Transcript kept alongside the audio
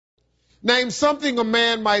Name something a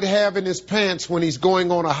man might have in his pants when he's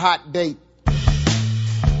going on a hot date.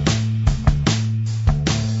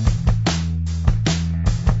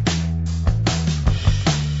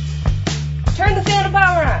 Turn the fan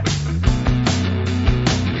power on.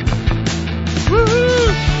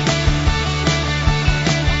 Woo-hoo!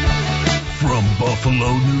 From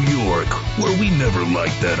Buffalo, New York, where we never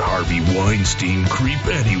liked that Harvey Weinstein creep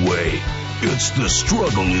anyway. It's the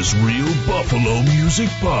Struggle is Real Buffalo Music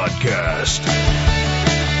Podcast.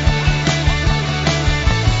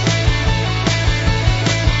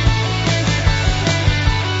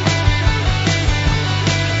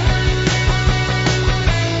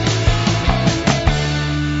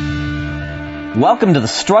 Welcome to the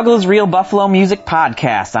Struggle is Real Buffalo Music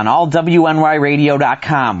Podcast on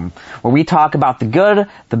allwnyradio.com, where we talk about the good,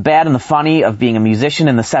 the bad, and the funny of being a musician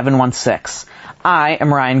in the 716. I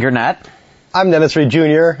am Ryan Gurnett. I'm Dennis Reed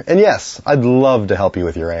Jr., and yes, I'd love to help you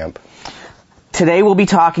with your amp. Today we'll be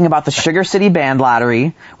talking about the Sugar City Band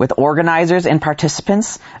Lottery with organizers and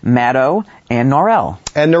participants Maddo and Norell.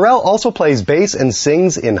 And Norell also plays bass and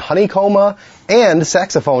sings in Honeycoma and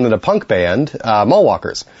saxophone in a punk band,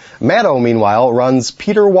 Mullwalkers. Maddo, meanwhile, runs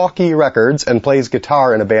Peter Walkie Records and plays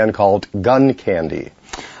guitar in a band called Gun Candy.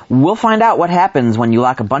 We'll find out what happens when you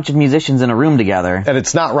lock a bunch of musicians in a room together. And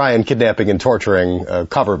it's not Ryan kidnapping and torturing a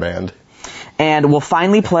cover band. And we'll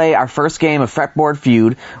finally play our first game of Fretboard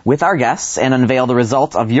Feud with our guests and unveil the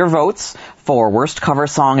results of your votes for Worst Cover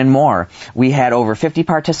Song and more. We had over 50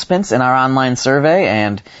 participants in our online survey,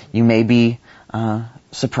 and you may be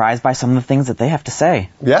surprised by some of the things that they have to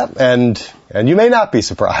say. Yeah, and you may not be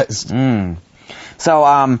surprised.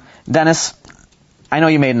 So, Dennis, I know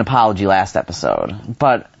you made an apology last episode,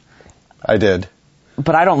 but... I did.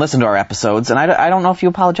 But I don't listen to our episodes, and I don't know if you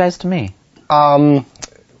apologized to me.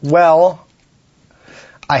 Well...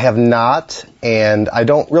 I have not, and I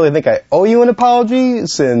don't really think I owe you an apology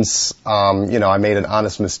since, I made an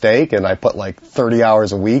honest mistake and I put like 30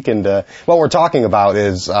 hours a week into, what we're talking about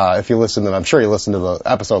is, if you listen, and I'm sure you listened to the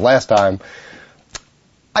episode last time,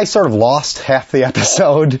 I sort of lost half the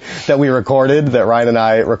episode that we recorded, that Ryan and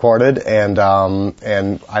I recorded, and I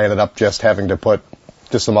ended up just having to put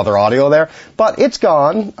just some other audio there. But it's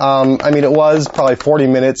gone. It was probably 40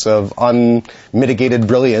 minutes of unmitigated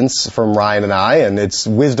brilliance from Ryan and I, and it's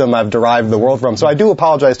wisdom I've derived the world from. So I do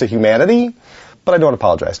apologize to humanity, but I don't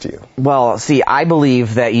apologize to you. Well, see, I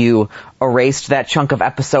believe that you erased that chunk of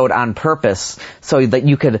episode on purpose so that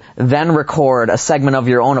you could then record a segment of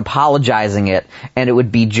your own apologizing it, and it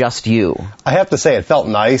would be just you. I have to say, it felt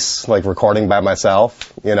nice, like recording by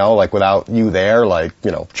myself, like without you there,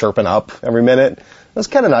 chirping up every minute. It was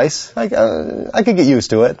kind of nice. I could get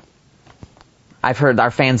used to it. I've heard our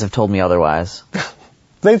fans have told me otherwise.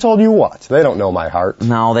 They've told you what? They don't know my heart.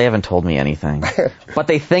 No, they haven't told me anything. But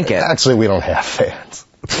they think it. Actually, we don't have fans.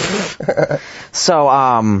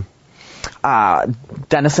 So,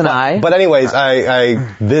 Dennis and I... But anyways,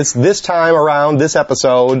 this time around, this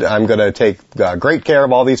episode, I'm going to take great care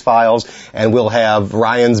of all these files, and we'll have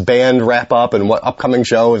Ryan's band wrap up and what upcoming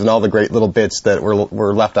shows and all the great little bits that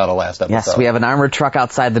were left out of last episode. Yes, we have an armored truck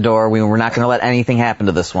outside the door. We're not going to let anything happen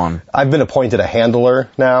to this one. I've been appointed a handler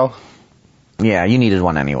now. Yeah, you needed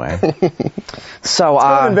one anyway. So,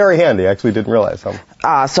 it's been very handy. I actually didn't realize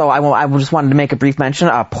how. So I just wanted to make a brief mention.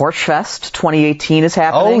 Porch Fest 2018 is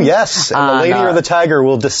happening. Oh, yes. And the Lady or the Tiger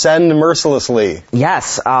will descend mercilessly.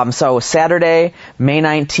 Yes. So Saturday, May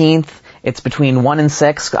 19th, it's between 1 and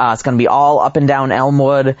 6. It's going to be all up and down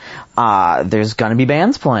Elmwood. There's going to be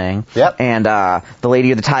bands playing. Yep. And the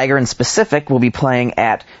Lady or the Tiger in specific will be playing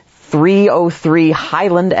at 303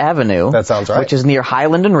 Highland Avenue. That sounds right. Which is near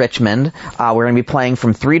Highland and Richmond. We're going to be playing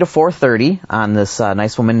from 3 to 4:30 on this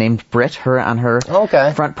nice woman named Britt, on her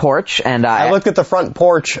front porch. And I looked at the front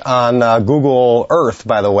porch on Google Earth,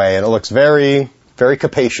 by the way, and it looks very, very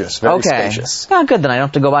capacious, very spacious. Oh, good, then I don't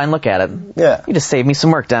have to go by and look at it. Yeah. You just saved me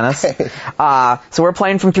some work, Dennis. So we're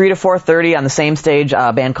playing from 3 to 4:30 on the same stage,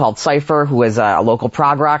 a band called Cypher, who is a local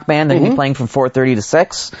prog rock band. They're going to be playing from 4:30 to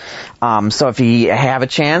 6. So if you have a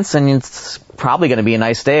chance, and it's probably going to be a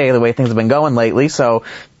nice day, the way things have been going lately, so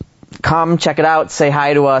come check it out, say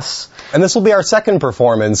hi to us. And this will be our second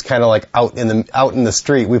performance, kind of like out in the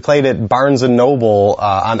street. We played at Barnes & Noble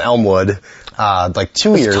on Elmwood.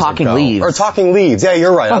 2 years ago. Talking Leaves. Or Talking Leaves. Yeah,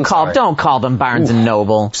 you're right. Don't call them Barnes &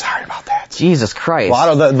 Noble. Sorry about that. Jesus Christ.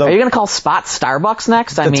 Well, Are you going to call Spot Starbucks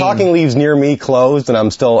next? The Talking Leaves near me closed, and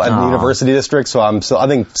I'm still at the University District, so I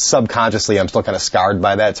think subconsciously I'm still kind of scarred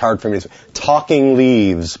by that. It's hard for me to Talking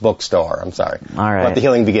Leaves bookstore. I'm sorry. All right. Let the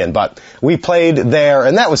healing begin. But we played there,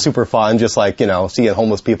 and that was super fun, just like, seeing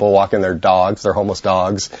homeless people walking their homeless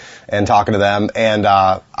dogs, and talking to them. And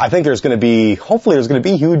I think hopefully there's going to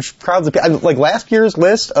be huge crowds of people. Like last year's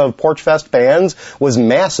list of Porch Fest bands was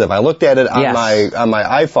massive. I looked at it on my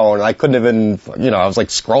iPhone, and I couldn't even, I was like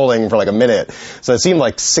scrolling for like a minute. So it seemed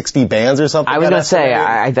like 60 bands or something. I was going to say,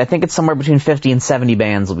 I think it's somewhere between 50 and 70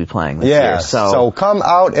 bands will be playing this year. So come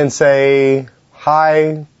out and say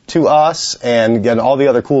hi to us and get all the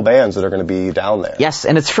other cool bands that are going to be down there. Yes,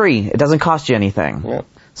 and it's free. It doesn't cost you anything. Yeah.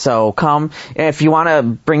 So come. If you want to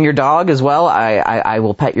bring your dog as well, I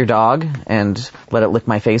will pet your dog and let it lick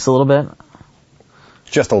my face a little bit.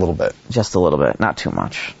 Just a little bit. Just a little bit, not too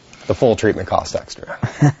much. The full treatment costs extra.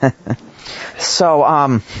 So,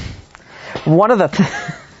 one of the...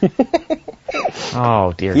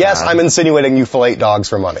 Oh, dear Yes, God. I'm insinuating you fillet dogs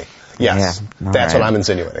for money. Yes, yeah, that's right. what I'm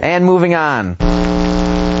insinuating. And moving on.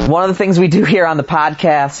 One of the things we do here on the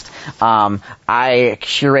podcast, I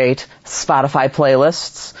curate Spotify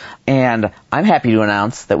playlists, and I'm happy to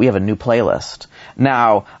announce that we have a new playlist.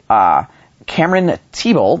 Now, Cameron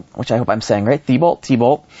Thibault, which I hope I'm saying right,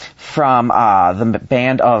 Thibault, from the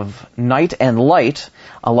band of Night and Light,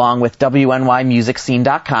 along with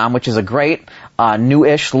WNYMusicScene.com, which is a great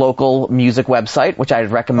new-ish local music website, which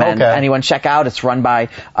I'd recommend anyone check out. It's run by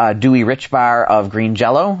Dewey Richbar of Green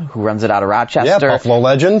Jello, who runs it out of Rochester. Yeah, Buffalo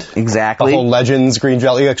Legend. Exactly. Buffalo Legends, Green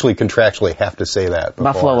Jello. You actually contractually have to say that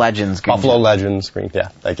before. Buffalo Legends, Green Buffalo Jello. Legends, Green. Yeah,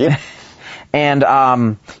 thank you. And,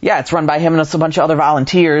 it's run by him and a bunch of other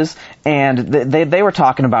volunteers, and they were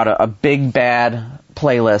talking about a big bad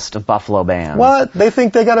playlist of Buffalo bands. What? They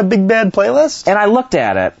think they got a big bad playlist? And I looked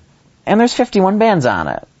at it, and there's 51 bands on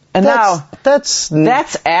it. And that's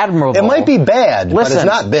admirable. It might be bad, but it's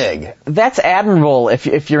not big. That's admirable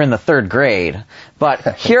if you're in the third grade.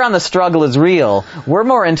 But here on The Struggle is Real, we're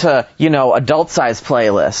more into, adult-sized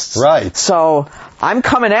playlists. Right. So I'm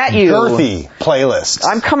coming at you. Girthy playlists.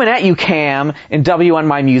 I'm coming at you, Cam, in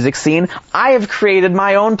WNY Music Scene. I have created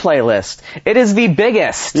my own playlist. It is the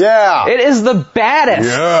biggest. Yeah. It is the baddest.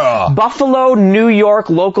 Yeah. Buffalo, New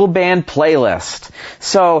York local band playlist.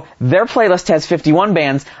 So their playlist has 51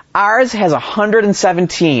 bands. Ours has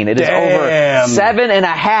 117. It is over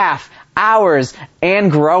 7.5 hours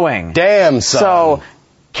and growing. Damn, son. So,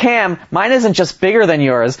 Cam, mine isn't just bigger than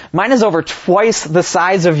yours. Mine is over twice the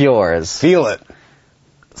size of yours. Feel it.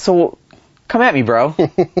 So, come at me, bro.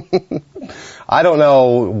 I don't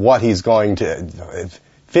know what he's going to...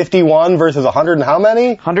 51 versus 100 and how many?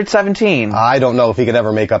 117. I don't know if he could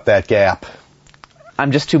ever make up that gap.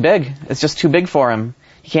 I'm just too big. It's just too big for him.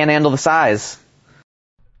 He can't handle the size.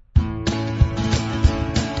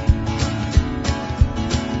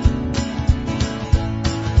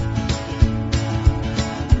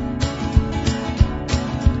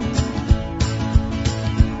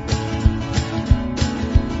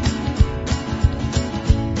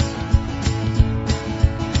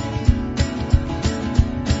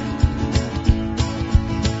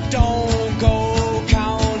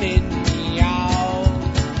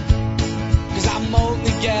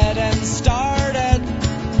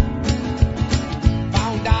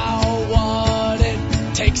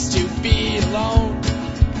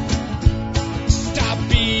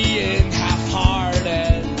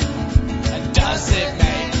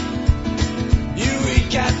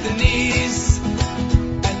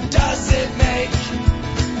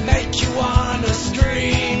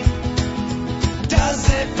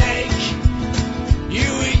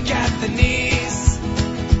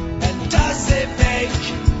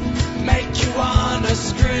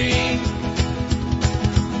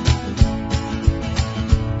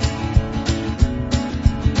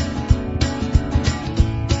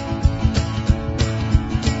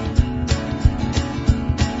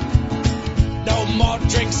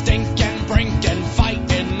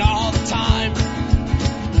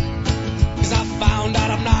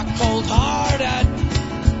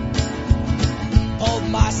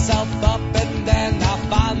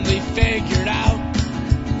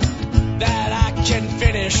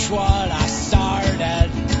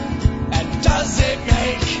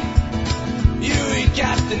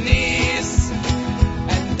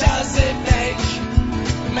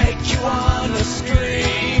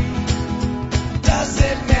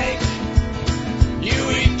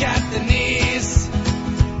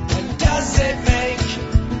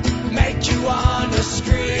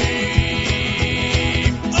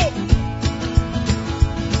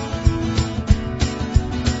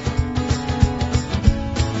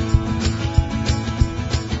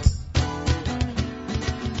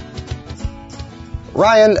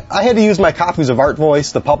 Ryan, I had to use my copies of Art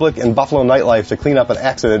Voice, The Public, and Buffalo Nightlife to clean up an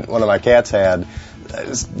accident one of my cats had.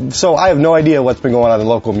 So I have no idea what's been going on in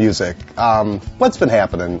local music. What's been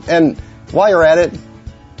happening? And while you're at it,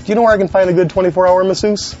 do you know where I can find a good 24-hour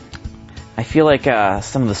masseuse? I feel like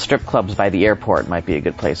some of the strip clubs by the airport might be a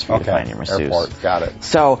good place for you to find your masseuse. Airport, got it.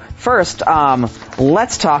 So first,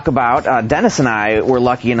 let's talk about Dennis and I were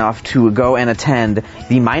lucky enough to go and attend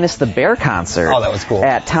the Minus the Bear concert. Oh, that was cool.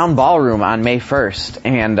 At Town Ballroom on May 1st.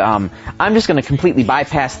 And I'm just going to completely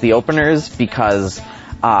bypass the openers because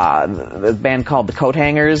the band called the Coat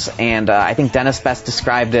Hangers, and I think Dennis best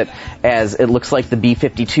described it as it looks like the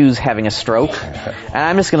B-52's having a stroke. And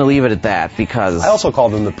I'm just going to leave it at that because... I also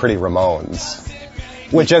called them the Pretty Ramones,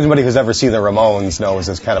 which everybody who's ever seen the Ramones knows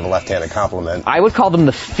is kind of a left-handed compliment. I would call them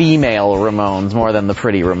the female Ramones more than the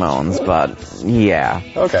Pretty Ramones, but yeah.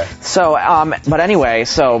 Okay. So, but anyway,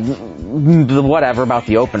 so whatever about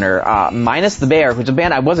the opener. Minus the Bear, which is a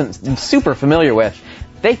band I wasn't super familiar with,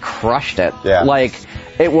 they crushed it. Yeah. Like,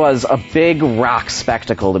 it was a big rock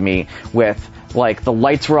spectacle to me with, like, the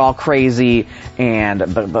lights were all crazy and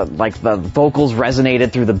the vocals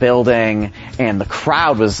resonated through the building and the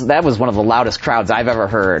crowd was one of the loudest crowds I've ever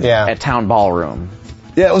heard at Town Ballroom.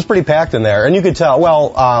 Yeah, it was pretty packed in there. And you could tell,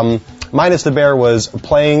 Minus the Bear was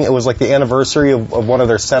playing, it was like the anniversary of one of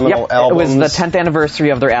their seminal albums. It was the 10th anniversary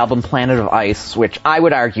of their album Planet of Ice, which I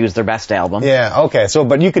would argue is their best album. Yeah, okay. So,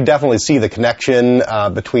 but you could definitely see the connection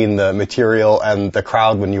between the material and the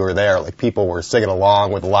crowd when you were there. Like, people were singing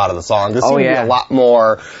along with a lot of the songs. There seemed to be a lot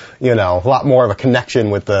more, a lot more of a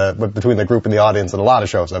connection between the group and the audience than a lot of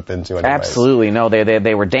shows I've been to anyways. Absolutely. No,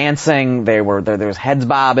 they were dancing, there was heads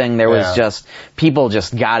bobbing, there was just, people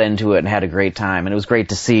just got into it and had a great time, and it was great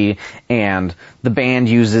to see. And the band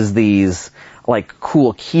uses these, like,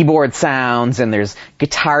 cool keyboard sounds, and there's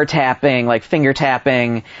guitar tapping, like finger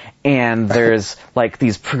tapping, and there's, like,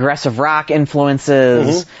 these progressive rock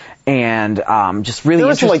influences, and just really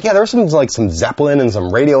interesting. There was some Zeppelin and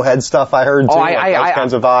some Radiohead stuff I heard too. Those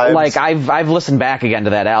kinds of vibes. Like, I've listened back again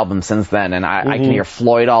to that album since then, and I can hear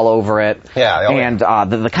Floyd all over it. Yeah. And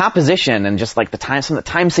the composition and just like some of the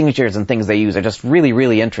time signatures and things they use are just really,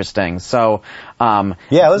 really interesting. So it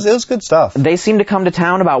was good stuff. They seem to come to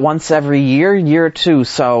town about once every year or two.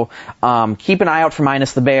 So keep an eye out for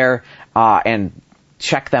Minus the Bear and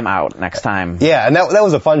check them out next time. Yeah, and that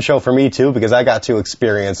was a fun show for me too, because I got to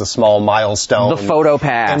experience a small milestone. The photo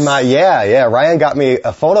pass. And Ryan got me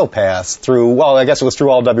a photo pass through, I guess it was through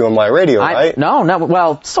all WMY Radio, right?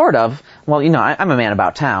 No, sort of. Well, I'm a man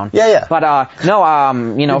about town. Yeah. But,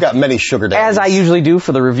 You've got many sugar daddies. As I usually do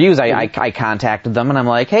for the reviews, I contacted them and I'm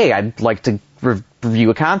like, hey, I'd like to review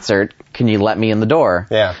a concert. Can you let me in the door?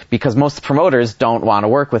 Yeah. Because most promoters don't want to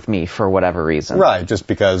work with me for whatever reason. Right, just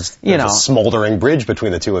because there's a smoldering bridge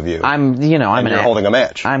between the two of you. You're holding a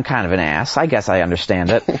match. I'm kind of an ass. I guess I understand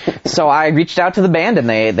it. So I reached out to the band and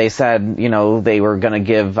they said, they were going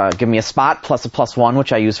to give me a spot plus a +1,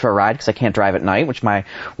 which I use for a ride because I can't drive at night, which my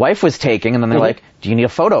wife was taking. And then they're like, do you need a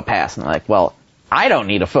photo pass? And I'm like, well, I don't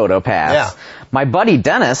need a photo pass. Yeah. My buddy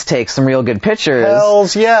Dennis takes some real good pictures.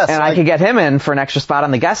 Hells yes. And I could get him in for an extra spot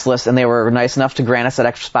on the guest list, and they were nice enough to grant us that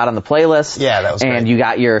extra spot on the playlist. Yeah, that was great. And you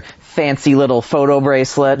got your fancy little photo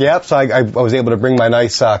bracelet. Yep, so I was able to bring my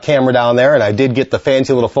nice camera down there, and I did get the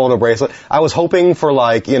fancy little photo bracelet. I was hoping for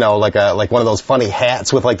like one of those funny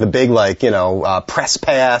hats with like the big press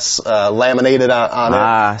pass laminated on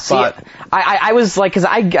it. I was like, because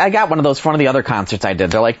I got one of those for one of the other concerts I did.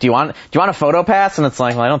 They're like, do you want a photo pass? And it's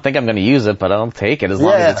like, well, I don't think I'm going to use it, but I'll take it as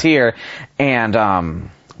long as it's here. And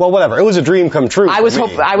well, whatever. It was a dream come true. I was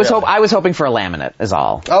hoping for a laminate, is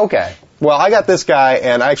all. Okay. Well, I got this guy,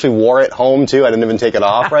 and I actually wore it home, too. I didn't even take it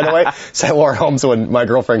off right away. So I wore it home, so when my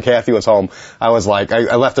girlfriend Kathy was home, I was like,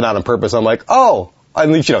 I left it on purpose. I'm like, oh. At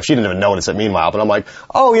least, she didn't even notice it meanwhile, but I'm like,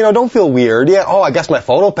 oh, don't feel weird. Yeah, I guess my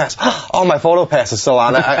photo pass. Oh, my photo pass is still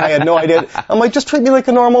on. I had no idea. I'm like, just treat me like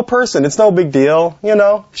a normal person. It's no big deal,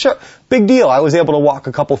 Sure. Big deal. I was able to walk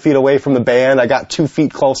a couple feet away from the band. I got 2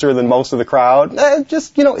 feet closer than most of the crowd.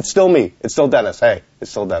 It's still me. It's still Dennis. Hey,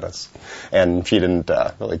 it's still Dennis. And she didn't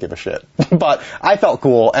really give a shit. But I felt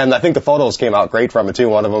cool, and I think the photos came out great from it, too.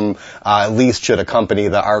 One of them at least should accompany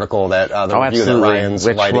the article the review that Ryan's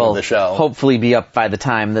writing of the show. Hopefully be up by the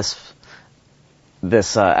time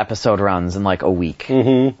this episode runs in like a week.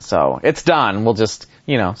 Mm-hmm. So it's done. We'll just,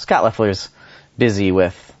 Scott Leffler's busy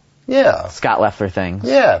with Scott Leffler things.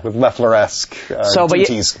 Yeah, with Leffler-esque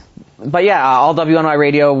duties. But yeah, all WNY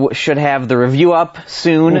Radio should have the review up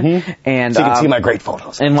soon, and So you can see my great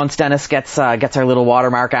photos. And once Dennis gets our little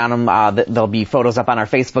watermark on them, there'll be photos up on our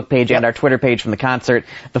Facebook page and our Twitter page from the concert.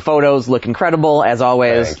 The photos look incredible, as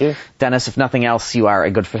always. Thank you. Dennis, if nothing else, you are a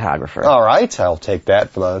good photographer. All right, I'll take that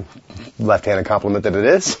for the left-handed compliment that it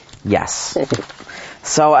is. Yes.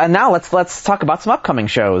 So, and now let's talk about some upcoming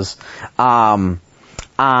shows. On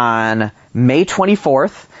May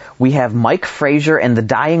 24th, we have Mike Frazier and the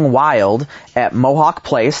Dying Wild at Mohawk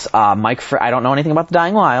Place. I don't know anything about the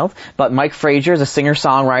Dying Wild, but Mike Frazier is a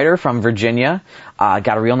singer-songwriter from Virginia.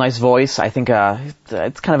 Got a real nice voice. I think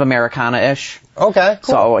it's kind of Americana-ish. Okay,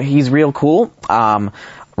 cool. So he's real cool.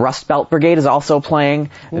 Rust Belt Brigade is also playing.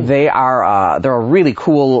 They're a really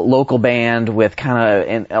cool local band with kind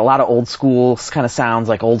of a lot of old school kind of sounds,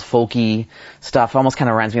 like old folky stuff. Almost kind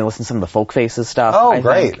of reminds me of listening to some of the Folk Faces stuff. Oh, I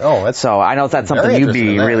great. think. Oh, that's so I know that's something very you'd be interesting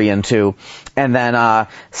in that. really into. And then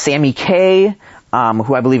Sammy K,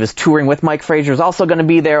 who I believe is touring with Mike Frazier, is also going to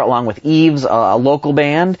be there, along with Eves, a local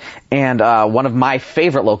band, and one of my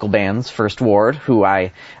favorite local bands, First Ward, who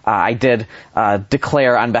I did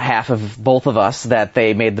declare on behalf of both of us that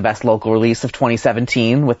they made the best local release of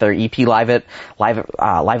 2017 with their EP Live at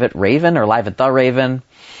Raven, or Live at the Raven.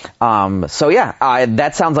 So yeah,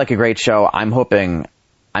 that sounds like a great show. I'm hoping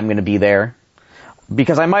I'm going to be there,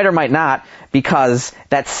 because I might or might not, because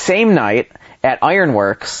that same night at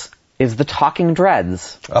Ironworks is the Talking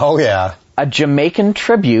Dreads. Oh, yeah. A Jamaican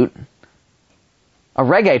tribute, a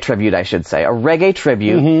reggae tribute, I should say, a reggae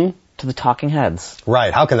tribute to the Talking Heads.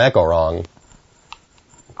 Right. How can that go wrong?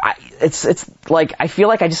 It's like, I feel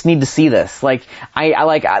like I just need to see this. Like, I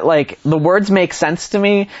like, the words make sense to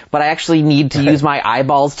me, but I actually need to use my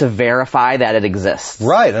eyeballs to verify that it exists.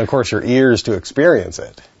 Right. And, of course, your ears to experience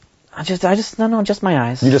it. No, just my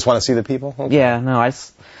eyes. You just want to see the people? Okay. Yeah, no,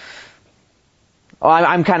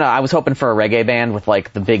 I was hoping for a reggae band with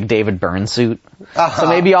like the big David Byrne suit. So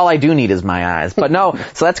maybe all I do need is my eyes. But no,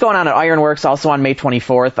 so that's going on at Ironworks also on May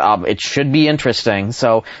 24th. It should be interesting.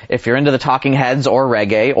 So if you're into the Talking Heads or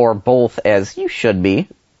reggae, or both, as you should be,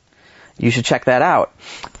 you should check that out.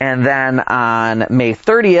 And then on May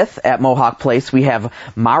 30th at Mohawk Place, we have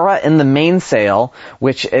Mara in the Mainsail,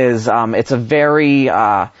 which is, it's a very,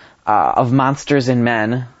 of Monsters and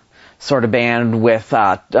Men sort of band with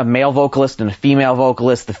a male vocalist and a female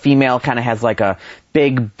vocalist. The female kind of has like a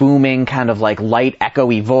big booming kind of like light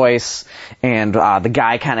echoey voice, and the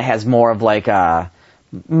guy kind of has more of like a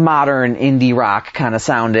modern indie rock kind of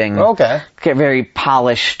sounding, very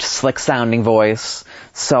polished, slick sounding voice.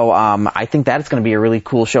 So I think that is going to be a really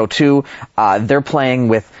cool show too. They're playing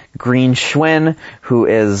with Green Schwinn, who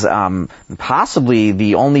is possibly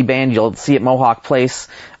the only band you'll see at Mohawk Place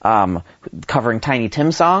covering Tiny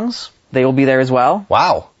Tim songs. They will be there as well.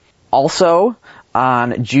 Wow. Also,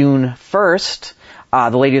 on June 1st,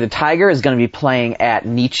 the Lady of the Tiger is going to be playing at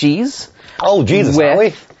Nietzsche's. Oh, Jesus, with are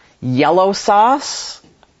we? Yellow Sauce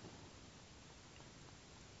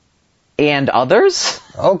and others.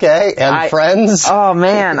 Okay, and friends. Oh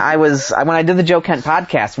man, when I did the Joe Kent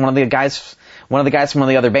podcast, one of the guys from one of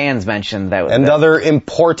the other bands mentioned that. And other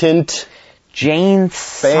important Jane bands?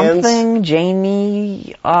 something,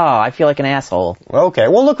 Jamie. Oh, I feel like an asshole. Okay,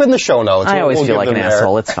 we'll look in the show notes. I always we'll feel give like an them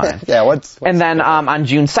asshole. It's fine. Yeah, what's and then on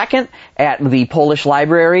June 2nd at the Polish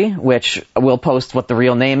Library, which we'll post what the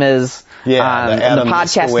real name is. Yeah, the Adam the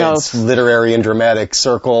podcast Miskowitz notes. Literary and Dramatic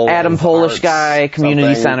Circle. Adam Polish Arts, guy,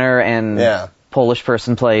 Community something. Center, and Polish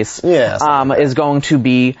person place. Yeah, is going to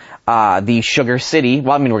be the Sugar City.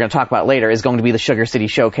 Well, I mean, we're going to talk about it later. Is going to be the Sugar City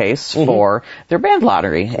showcase for their band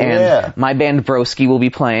lottery, and my band Broski will be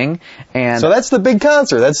playing. And so that's the big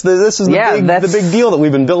concert. This is the big deal that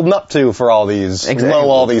we've been building up to for all these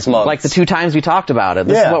all these months. Like the 2 times we talked about it.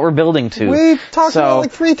 This is what we're building to. We've talked about it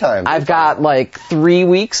like 3 times. I've got like 3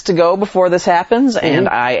 weeks to go before this happens, and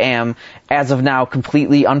I am, as of now,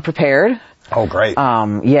 completely unprepared. Oh, great.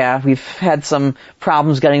 We've had some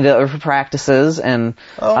problems getting together for practices, and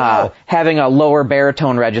having a lower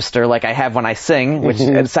baritone register like I have when I sing, which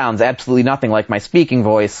it sounds absolutely nothing like my speaking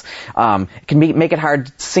voice, can make it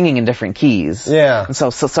hard singing in different keys. Yeah. And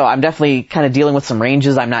so I'm definitely kind of dealing with some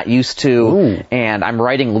ranges I'm not used to, and I'm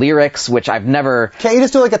writing lyrics, which I've never... Can't you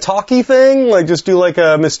just do like a talkie thing? Like just do like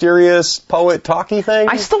a mysterious poet talkie thing?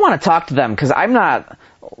 I still want to talk to them, because I'm not...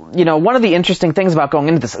 one of the interesting things about going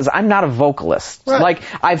into this is I'm not a vocalist. Right. Like,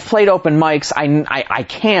 I've played open mics, I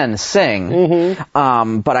can sing,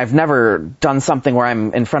 but I've never done something where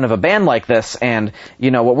I'm in front of a band like this, and,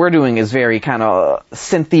 what we're doing is very kind of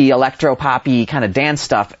synthy, electro-poppy kind of dance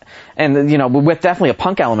stuff, and, with definitely a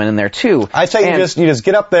punk element in there, too. I say you just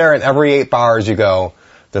get up there, and every 8 bars you go,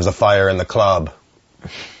 there's a fire in the club.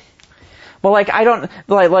 Well, like I don't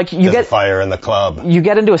like you There's get a fire in the club. you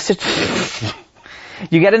get into a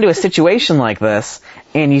situation like this,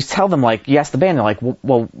 and you tell them, like, you ask the band, they're like,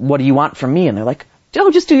 well, what do you want from me? And they're like, oh,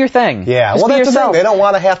 just do your thing. Yeah, just well, be that's the yourself. thing. They don't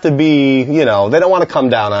want to have to be, they don't want to come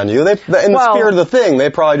down on you. In the spirit of the thing, they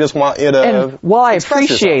probably just want you to. And while I express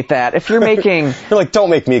appreciate that, if you're making, You're like, don't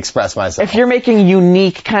make me express myself. if you're making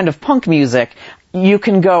unique kind of punk music,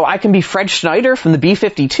 I can be Fred Schneider from the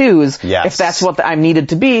B-52s, Yes. if that's what I'm needed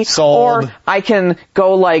to be. Sold. Or I can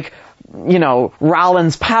go like,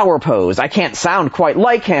 Rollins Power Pose. I can't sound quite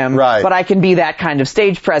like him, Right. but I can be that kind of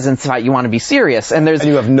stage presence if you want to be serious. And and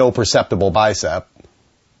you have no perceptible bicep.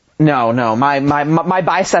 No, my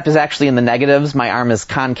bicep is actually in the negatives. My arm is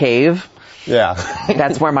concave. Yeah.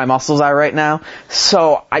 That's where my muscles are right now.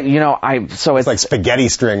 So It's like spaghetti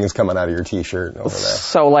strings coming out of your t-shirt over there.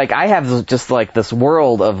 So like I have just like this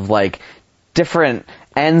world of like different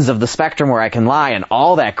ends of the spectrum where I can lie and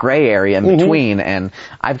all that gray area in between, and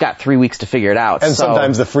I've got 3 weeks to figure it out. And so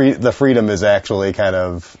sometimes the freedom is actually kind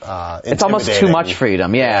of it's almost too intimidating. much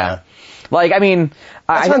freedom. Yeah. Like, I mean,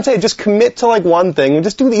 That's what I'm saying. Just commit to like one thing and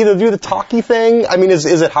just either do the talky thing. I mean, is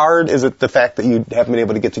it hard? Is it the fact that you haven't been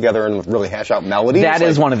able to get together and really hash out melodies? that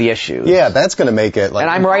is one of the issues. Yeah, that's going to make it like.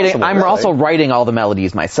 And I'm really. also writing all the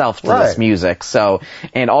melodies myself to Right. this music. So,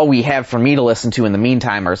 and all we have for me to listen to in the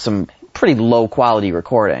meantime are some pretty low quality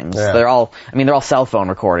recordings. Yeah. They're all cell phone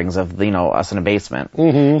recordings of, us in a basement.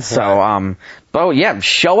 Mm-hmm. So,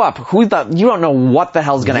 show up. You don't know what the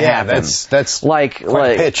hell's gonna happen. That's like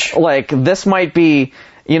quite a pitch. Like this might be,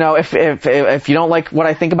 if you don't like what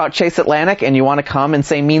I think about Chase Atlantic and you want to come and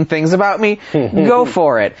say mean things about me, go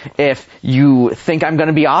for it. If you think I'm going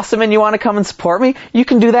to be awesome and you want to come and support me, you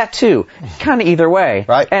can do that too. Kind of either way.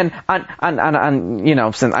 Right. And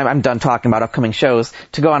since I'm done talking about upcoming shows,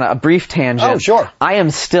 to go on a brief tangent. Oh, sure. I am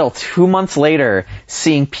still 2 months later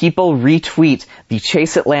seeing people retweet the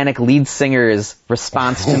Chase Atlantic lead singer's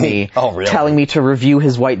response to me, Oh, really? telling me to review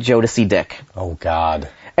his white Jodeci dick. Oh God.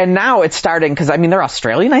 And now it's starting, because they're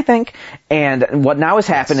Australian, I think, and what now is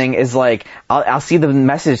happening is like, I'll see the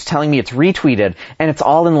message telling me it's retweeted, and it's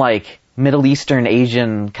all in like Middle Eastern,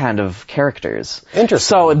 Asian kind of characters. Interesting.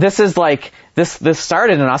 So this is like, this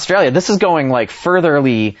started in Australia. This is going like further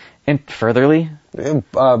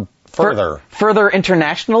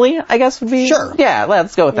internationally, I guess would be. Sure. Yeah,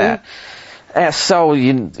 let's go with that. So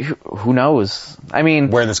who knows? I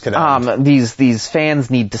mean, Where this could end. These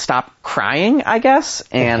fans need to stop crying, I guess,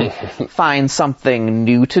 and find something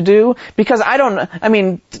new to do. Because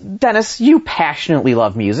Dennis, you passionately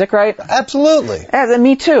love music, right? Absolutely. And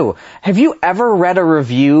me too. Have you ever read a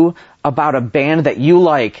review about a band that you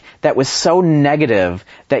like that was so negative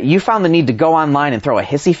that you found the need to go online and throw a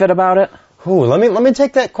hissy fit about it? Ooh, let me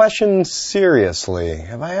take that question seriously.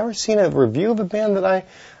 Have I ever seen a review of a band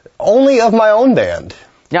only of my own band?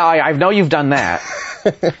 Yeah, I know you've done that.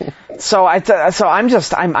 So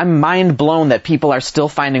I'm mind blown that people are still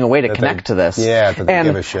finding a way to connect to this. Yeah, that they and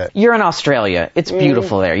give a shit. You're in Australia. It's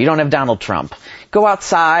beautiful there. You don't have Donald Trump. Go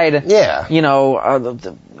outside. Yeah.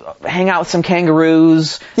 Hang out with some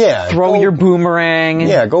kangaroos. Yeah. Throw your boomerang.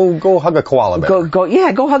 Yeah, go hug a koala bear.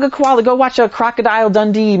 Go hug a koala. Go watch a Crocodile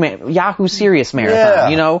Dundee Yahoo Serious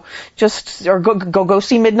marathon. Yeah. Or go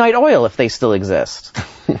see Midnight Oil if they still exist.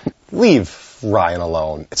 Leave Ryan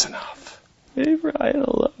alone. It's enough. Leave Ryan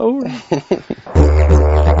alone.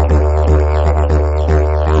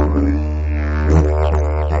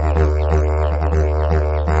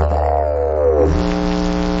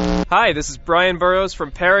 Hi, this is Brian Burrows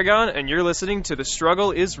from Paragon, and you're listening to The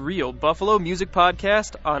Struggle is Real, Buffalo Music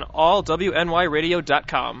Podcast on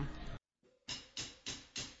allwnyradio.com.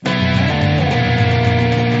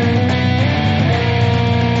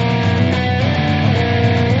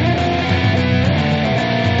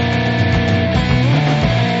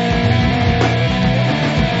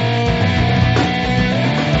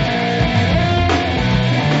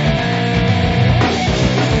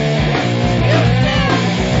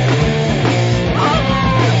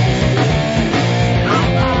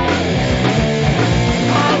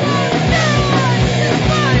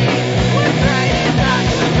 Somebody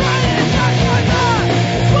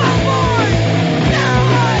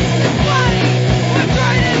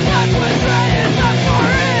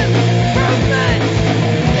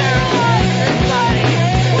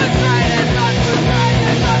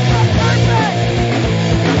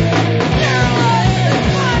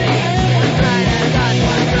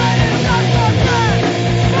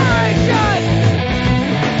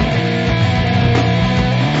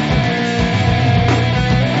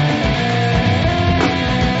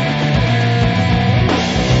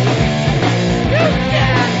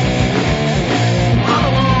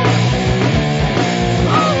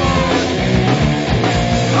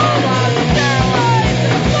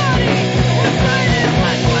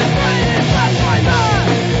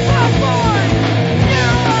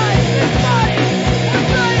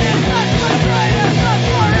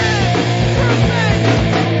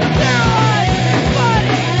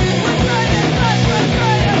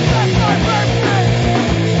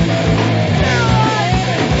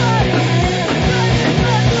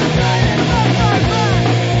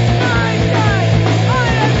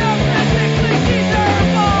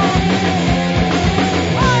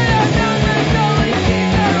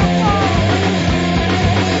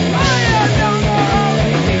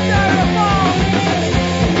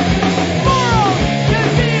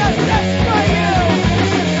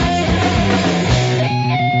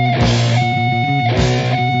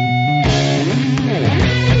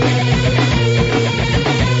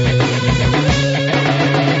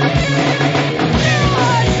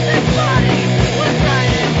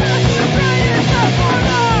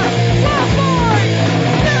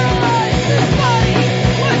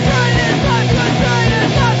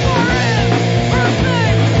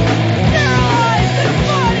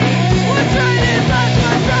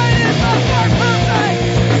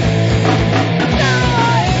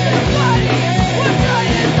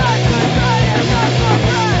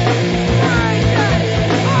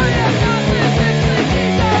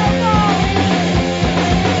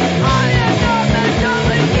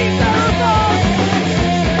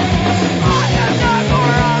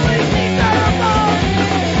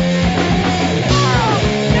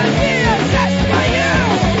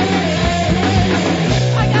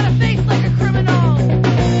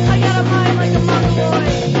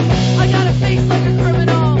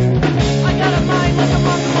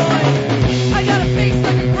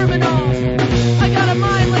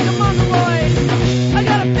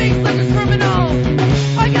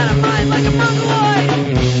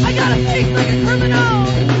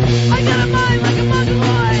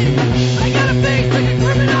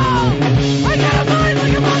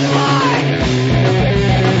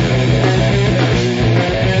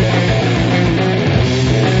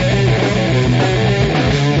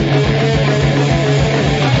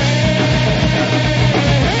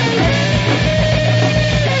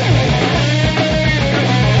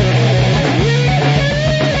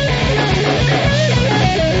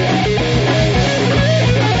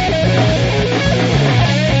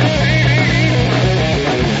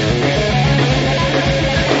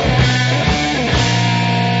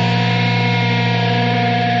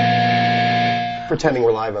Pretending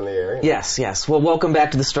we're live on the air. Yes. Well, welcome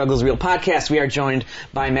back to the Struggle is Real podcast. We are joined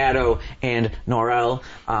by Matto and Norel,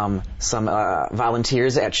 some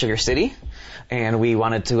volunteers at Sugar City. And we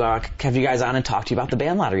wanted to have you guys on and talk to you about the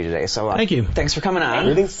band lottery today. So thank you. Thanks for coming on.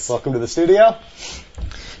 Greetings. Welcome to the studio.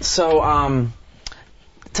 So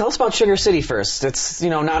tell us about Sugar City first. It's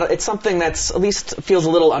it's something that's at least feels a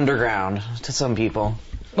little underground to some people.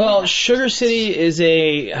 Well, Sugar City is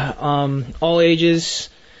a all ages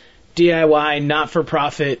DIY,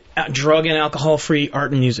 not-for-profit, drug and alcohol-free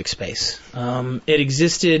art and music space. It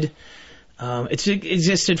existed. It's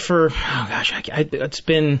existed for it's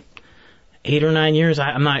been 8 or 9 years.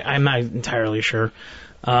 I'm not entirely sure.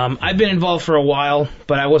 I've been involved for a while,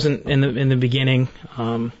 but I wasn't in the beginning.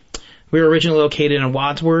 We were originally located in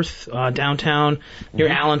Wadsworth, downtown, near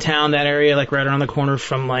Allentown, that area, like right around the corner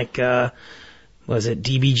from was it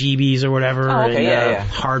DBGB's or whatever? Oh, okay, yeah.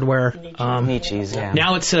 Hardware. Nietzsche's, yeah.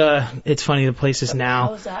 Now it's funny, the place is now.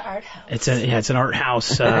 How's that art house? It's an art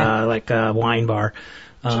house, like a wine bar.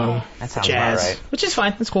 That sounds jazz, about right. which is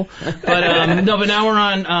fine. That's cool. But but now we're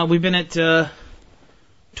on. We've been at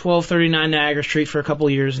 1239 Niagara Street for a couple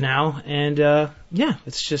of years now, and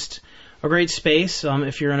it's just a great space.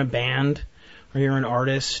 If you're in a band, or you're an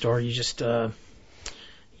artist, or you just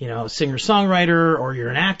singer-songwriter, or you're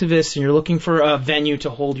an activist, and you're looking for a venue to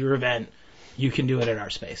hold your event, you can do it at our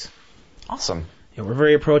space. Awesome. Yeah, we're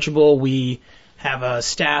very approachable. We have a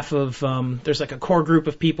staff of, there's like a core group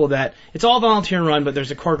of people that, it's all volunteer run, but there's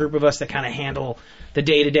a core group of us that kind of handle the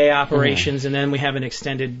day-to-day operations, and then we have an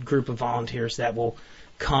extended group of volunteers that will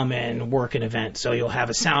come and work an event. So you'll have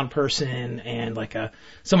a sound person and like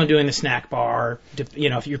someone doing the snack bar,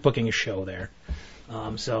 if you're booking a show there.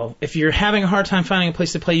 So if you're having a hard time finding a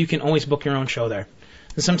place to play, you can always book your own show there.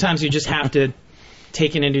 And sometimes you just have to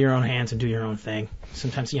take it into your own hands and do your own thing.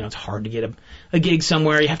 Sometimes, it's hard to get a gig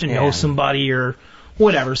somewhere. You have to know somebody or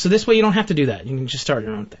whatever. So this way you don't have to do that. You can just start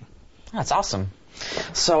your own thing. That's awesome.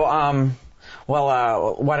 So,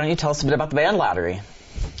 why don't you tell us a bit about the band lottery?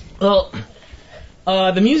 Well,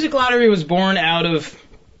 the music lottery was born out of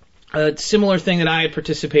a similar thing that I had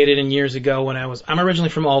participated in years ago when I'm originally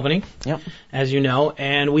from Albany, as you know,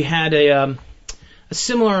 and we had a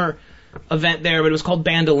similar event there, but it was called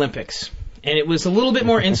Band Olympics. And it was a little bit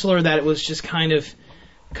more insular, that it was just kind of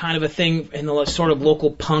a thing in the sort of local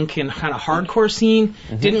punk and kind of hardcore scene.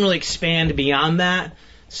 Mm-hmm. Didn't really expand beyond that.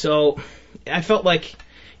 So I felt like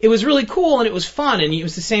it was really cool and it was fun, and it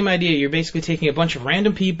was the same idea. You're basically taking a bunch of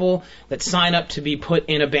random people that sign up to be put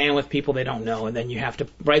in a band with people they don't know, and then you have to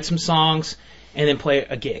write some songs and then play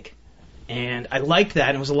a gig. And I liked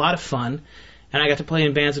that. It was a lot of fun, and I got to play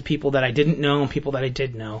in bands with people that I didn't know and people that I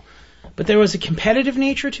did know. But there was a competitive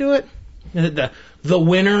nature to it. The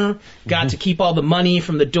winner got to keep all the money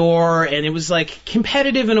from the door, and it was like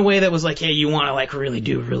competitive in a way that was like, hey, you want to like really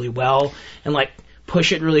do really well and like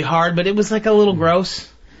push it really hard, but it was like a little gross,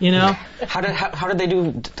 How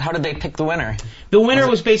did they pick the winner? The winner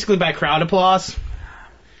was basically by crowd applause.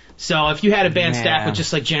 So if you had a band staff with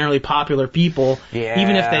just like generally popular people,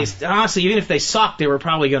 even if they sucked, they were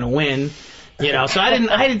probably going to win, So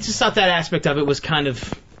I just thought that aspect of it was kind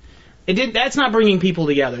of. That's not bringing people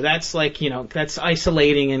together. That's like, that's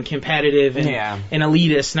isolating and competitive and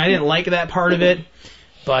elitist, and I didn't like that part of it.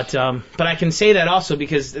 But I can say that also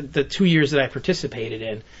because the 2 years that I participated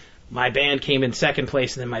in, my band came in second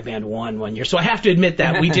place and then my band won one year. So I have to admit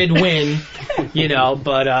that we did win,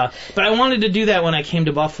 but I wanted to do that when I came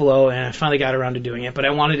to Buffalo, and I finally got around to doing it, but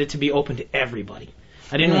I wanted it to be open to everybody.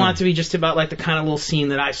 I didn't want it to be just about like the kind of little scene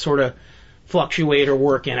that I sort of fluctuate or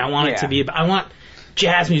work in. I want it to be, I want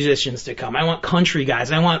jazz musicians to come. I want country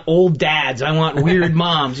guys. I want old dads. I want weird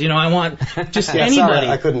moms. I want just anybody. Sorry,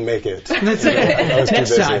 I couldn't make it. That's it. I was too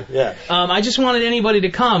busy. Time. Yeah. I just wanted anybody to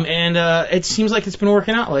come, and it seems like it's been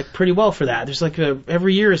working out like pretty well for that. There's like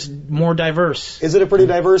every year is more diverse. Is it a pretty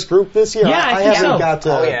diverse group this year? Yeah, I think haven't so. got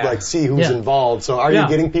to like see who's involved. So are you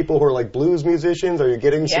getting people who are like blues musicians? Are you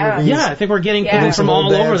getting some of these? Yeah, I think we're getting people from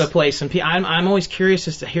all over the place, and I'm always curious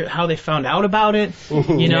as to hear how they found out about it.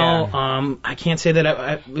 I can't say that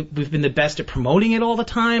we've been the best at promoting it all the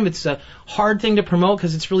time. It's a hard thing to promote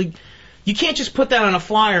because it's really, you can't just put that on a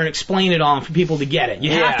flyer and explain it all for people to get it.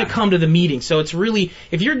 You have to come to the meeting. So it's really,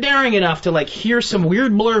 if you're daring enough to like hear some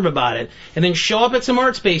weird blurb about it and then show up at some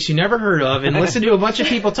art space you never heard of and listen to a bunch of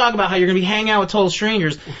people talk about how you're going to be hanging out with total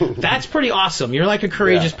strangers, that's pretty awesome. You're like a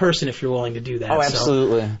courageous person if you're willing to do that. Oh,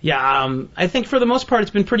 absolutely. So, I think for the most part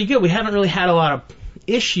it's been pretty good. We haven't really had a lot of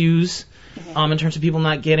issues in terms of people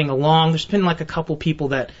not getting along. There's been like a couple people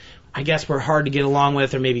that I guess were hard to get along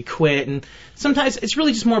with or maybe quit. And sometimes it's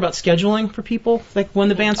really just more about scheduling for people. Like when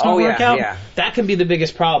the bands don't work out, that can be the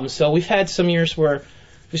biggest problem. So we've had some years where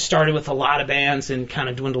we started with a lot of bands and kind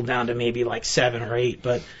of dwindled down to maybe like 7 or 8.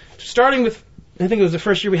 But starting with, I think it was the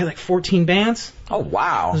first year we had like 14 bands. Oh,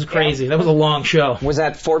 wow. It was crazy. That was a long show. Was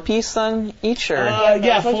that 4-piece then each? Or?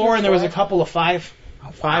 Yeah, 4, and there was a couple of 5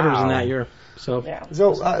 fivers in that year. So, is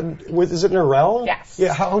it Norrell? Yes.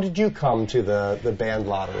 Yeah. How did you come to the band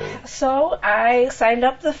lottery? So I signed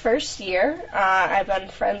up the first year. I've been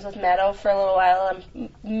friends with Meadow for a little while. I'm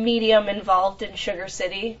medium involved in Sugar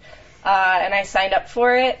City. And I signed up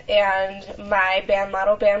for it, and my band,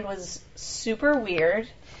 Lotto Band, was super weird.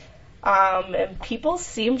 And people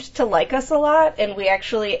seemed to like us a lot, and we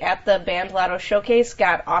actually, at the Band Lotto Showcase,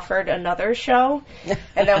 got offered another show,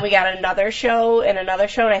 and then we got another show, and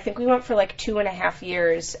I think we went for like 2.5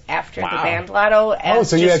 years after the Band Lotto as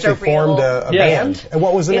so you just actually a real formed a band. And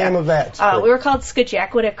what was the name of that? We were called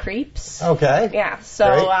Skajakwada Creeps. Okay. Yeah,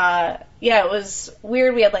 so, it was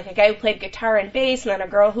weird. We had like a guy who played guitar and bass, and then a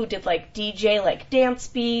girl who did like DJ, like dance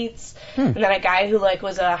beats, and then a guy who like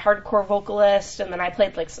was a hardcore vocalist, and then I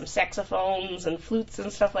played like some saxophones and flutes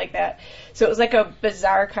and stuff like that. So it was like a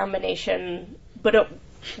bizarre combination, but it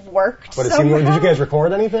worked. But it seemed, did you guys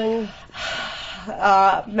record anything?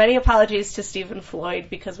 Many apologies to Stephen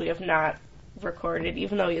Floyd because we have not recorded,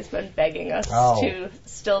 even though he's been begging us to,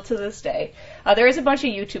 still to this day. There is a bunch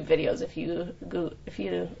of YouTube videos if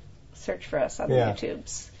you search for us on the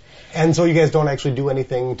YouTubes. And so you guys don't actually do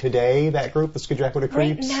anything today, that group, the Skajakwada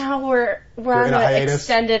Creeps? Right now we're on an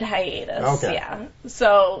extended hiatus. Okay. Yeah.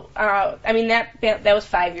 So, I mean, that was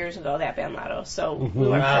 5 years ago, that Band Lotto. So we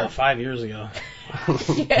went for 5 years ago.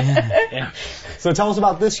 Yeah. So tell us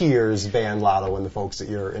about this year's Band Lotto and the folks that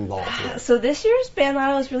you're involved with. So this year's Band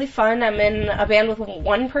Lotto is really fun. I'm in a band with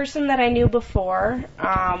one person that I knew before,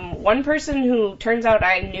 one person who turns out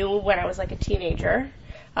I knew when I was like a teenager.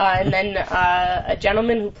 And then a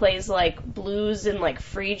gentleman who plays like blues and like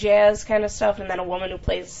free jazz kind of stuff, and then a woman who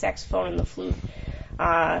plays saxophone and the flute.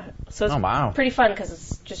 So it's pretty fun because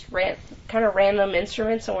it's just kind of random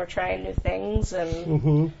instruments, and we're trying new things.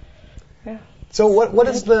 And So what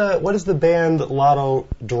is the Band Lotto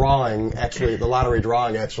drawing actually? The lottery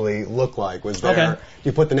drawing actually look like? Was there? Do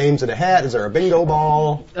you put the names in a hat? Is there a bingo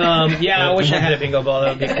ball? I wish I had a bingo ball.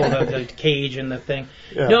 That would be cool. The cage and the thing.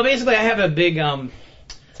 Yeah. No, basically I have a big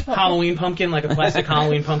Halloween pumpkin, like a plastic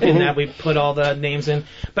Halloween pumpkin that we put all the names in.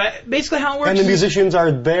 But basically how it works. And the musicians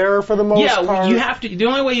are there for the most part? Yeah, you have to. The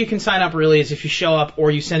only way you can sign up really is if you show up or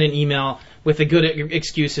you send an email with a good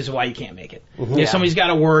excuse as to why you can't make it. If somebody's got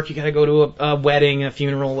to work, you got to go to a wedding, a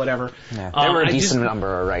funeral, whatever. Yeah, there were a decent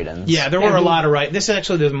number of write-ins. Yeah, there were a lot of write-ins. This is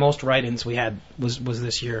actually the most write-ins we had was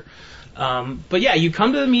this year. But yeah, you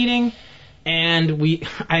come to the meeting, and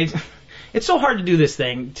it's so hard to do this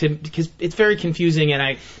thing because it's very confusing,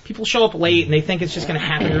 and people show up late and they think it's just going to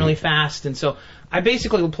happen really fast, and so I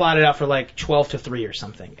basically plot it out for like 12 to 3 or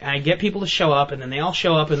something. And I get people to show up, and then they all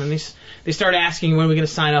show up, and then they start asking when are we going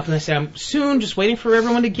to sign up, and I say I'm soon, just waiting for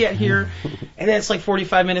everyone to get here, and then it's like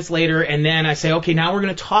 45 minutes later, and then I say okay, now we're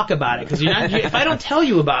going to talk about it because if I don't tell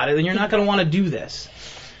you about it, then you're not going to want to do this.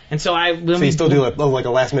 And so So you still do like a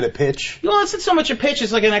last minute pitch? Well, it's not so much a pitch;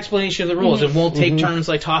 it's like an explanation of the rules. It won't take turns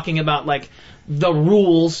like talking about like the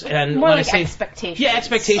rules and more when like I say expectations. Yeah,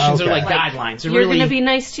 expectations are like guidelines. You're going to be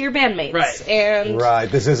nice to your bandmates, right?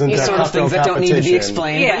 And this isn't sort of things that don't need to be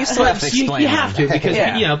explained. But you still have to explain. You have to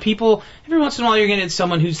because people. Every once in a while, you're going to get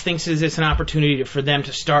someone who thinks it's an opportunity for them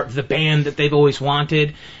to start the band that they've always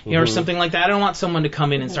wanted, or something like that. I don't want someone to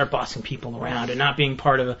come in and start bossing people around and not being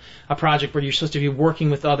part of a project where you're supposed to be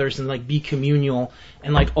working with others and like be communal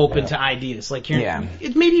and like open to ideas. Like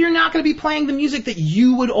maybe you're not going to be playing the music that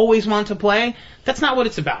you would always want to play. That's not what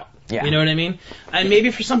it's about. Yeah. You know what I mean? And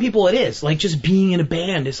maybe for some people it is. Like, just being in a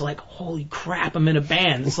band is like, holy crap, I'm in a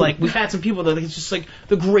band. It's like, we've had some people that it's just like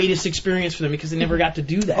the greatest experience for them because they never got to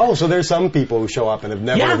do that. Oh, so there's some people who show up and have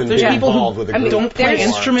never even been involved with a group. Don't play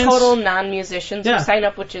instruments. There's total non-musicians who sign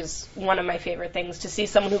up, which is one of my favorite things, to see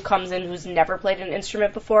someone who comes in who's never played an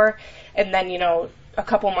instrument before, and then, a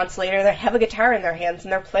couple months later, they have a guitar in their hands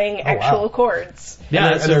and they're playing actual chords.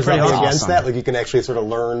 Yeah, and there's nothing against that. Like, you can actually sort of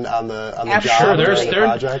learn on the job during the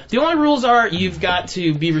project. The only rules are you've got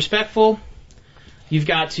to be respectful. You've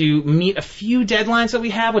got to meet a few deadlines that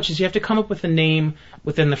we have, which is you have to come up with a name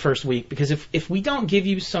within the first week. Because if we don't give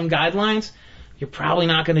you some guidelines, you're probably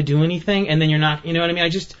not going to do anything, and then you're not. You know what I mean? I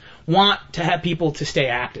just want to have people to stay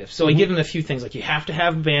active. So I give them a few things, like you have to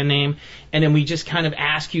have a band name, and then we just kind of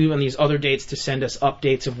ask you on these other dates to send us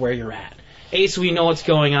updates of where you're at. A, so we know what's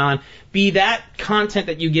going on. B, that content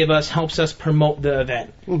that you give us helps us promote the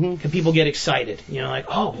event. Can people get excited? You know, like,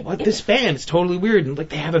 oh, what, this band is totally weird, and like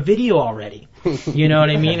they have a video already. You know what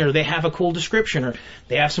I mean? Or they have a cool description, or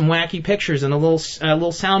they have some wacky pictures and a little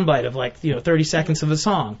soundbite of 30 seconds of a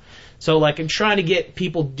song. So like I'm trying to get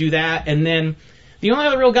people to do that, and then the only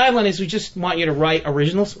other real guideline is we just want you to write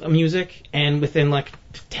original music and within like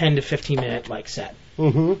 10 to 15 minute set.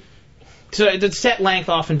 So the set length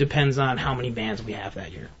often depends on how many bands we have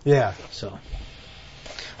that year. Yeah. So.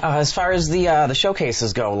 As far as the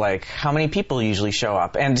showcases go, like how many people usually show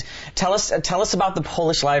up, and tell us about the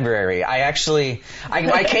Polish Library. I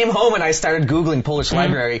came home and I started Googling Polish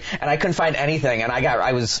Library, and I couldn't find anything, and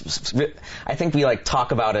I think we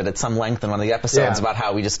talk about it at some length in one of the episodes about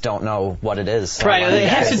how we just don't know what it is. Right, it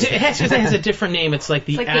has a different name. It's like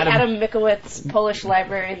the Adam Mickiewicz Polish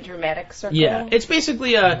Library and Dramatic Circle. Yeah, it's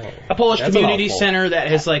basically a Polish community center that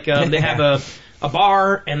has they have a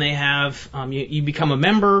bar, and they have you become a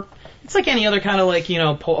member. It's like any other kind of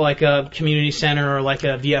like a community center or like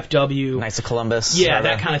a VFW. Knights of Columbus. Yeah,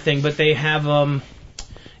 that kind of thing. But they have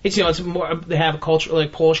it's more, they have a culture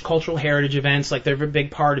Polish cultural heritage events. Like they're a big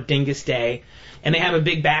part of Dingus Day, and they have a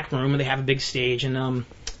big back room, and they have a big stage, and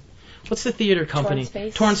what's the theater company?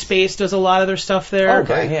 Torn Space does a lot of their stuff there.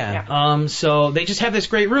 Okay, yeah. So they just have this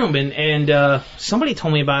great room, and somebody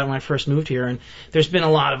told me about it when I first moved here, and there's been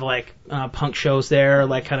a lot of punk shows there,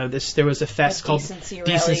 there was a fest called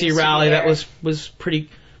Decency Rally that was pretty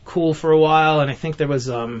cool for a while, and I think there was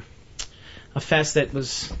a fest that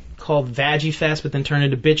was called Vaggie Fest, but then turned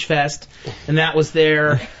into Bitch Fest, and that was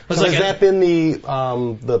there. Has that been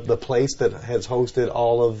the place that has hosted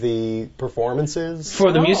all of the performances?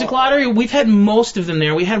 For the Music Lottery, we've had most of them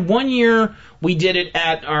there. We had one year we did it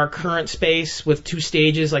at our current space with 2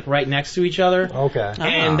 stages right next to each other. Okay.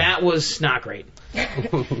 And that was not great.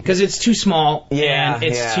 Because it's too small, and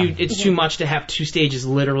it's too much to have 2 stages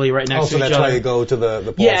literally right next to each other. So that's why you go to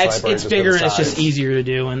the Polish Library. It's bigger and it's just easier to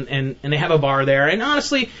do, and they have a bar there. And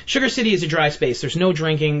honestly, Sugar City is a dry space. There's no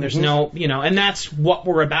drinking. There's no, and that's what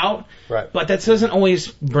we're about. Right. But that doesn't always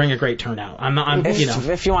bring a great turnout.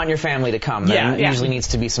 If you want your family to come, then it usually needs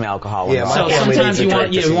to be some alcohol. Yeah, so sometimes you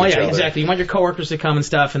want, exactly. You want your coworkers to come and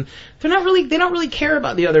stuff, and they don't really care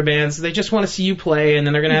about the other bands. They just want to see you play, and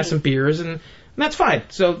then they're going to have some beers, and that's fine.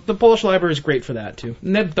 So the Polish Library is great for that too.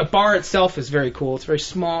 And the bar itself is very cool. It's very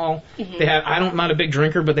small. They have. I'm not a big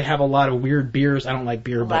drinker, but they have a lot of weird beers. I don't like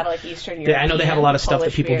beer, but a lot of Eastern European, I know they have a lot of stuff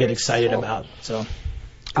Polish that people beers. get excited about. So.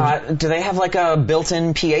 Do they have a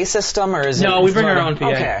built-in PA system, or is it? No, we bring our own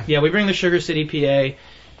PA. Okay. Yeah, we bring the Sugar City PA,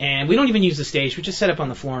 and we don't even use the stage. We just set up on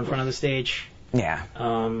the floor in front of the stage. Yeah.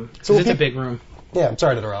 So it's a big room. Yeah, I'm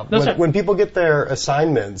sorry to interrupt. No, when people get their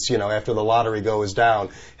assignments, after the lottery goes down,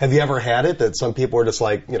 have you ever had it that some people are just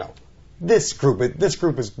this group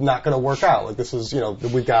is not going to work out. This is,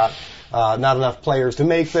 we've got not enough players to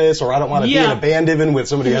make this, or I don't want to be in a band even with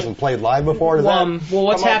somebody who hasn't played live before.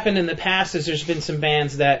 What's happened in the past is there's been some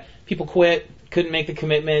bands that people quit, couldn't make the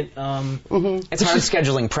commitment. It's hard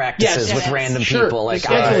scheduling practices with random people.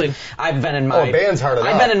 Scheduling. I've been in my band's hard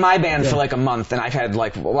enough. I've been in my band for a month, and I've had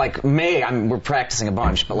we're practicing a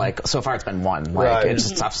bunch, but so far it's been one. It's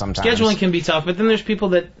just tough sometimes. Scheduling can be tough, but then there's people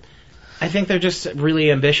that I think they're just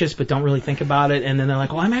really ambitious but don't really think about it, and then they're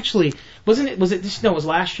like, "Well, I'm actually was it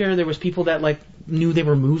last year there was people that knew they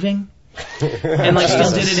were moving." And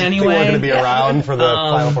still did it anyway. They were going to be around for the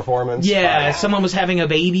final performance. Yeah, someone was having a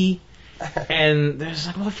baby. And there's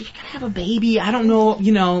well, if you're gonna have a baby, I don't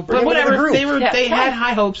know, but whatever. They had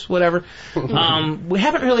high hopes, whatever. We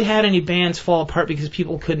haven't really had any bands fall apart because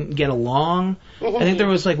people couldn't get along. I think there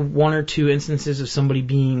was 1 or 2 instances of somebody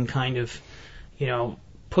being kind of,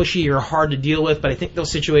 pushy or hard to deal with, but I think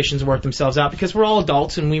those situations work themselves out because we're all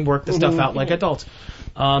adults and we work the stuff out like adults.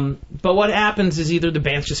 But what happens is either the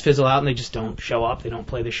bands just fizzle out and they just don't show up, they don't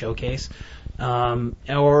play the showcase,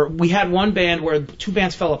 or we had one band where 2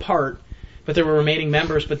 bands fell apart. But there were remaining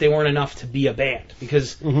members, but they weren't enough to be a band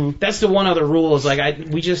because that's the one other rule is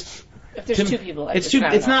if there's 2 people, it's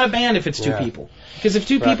not a band if it's 2 people. Because if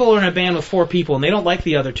 2 people are in a band with 4 people and they don't like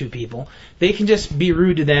the other 2 people, they can just be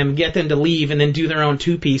rude to them, get them to leave, and then do their own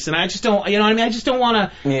 2-piece. And I just don't, I just don't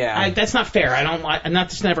want to. Yeah. That's not fair.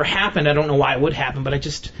 This never happened. I don't know why it would happen, but I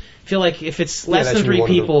just feel like if it's less than 3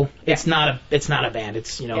 people, it's not a band.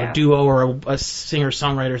 It's a duo or a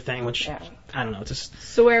singer-songwriter thing, which. Yeah. I don't know.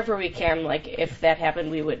 So wherever we can, if that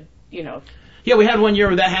happened, we would, Yeah, we had one year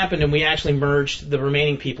where that happened, and we actually merged the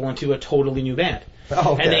remaining people into a totally new band.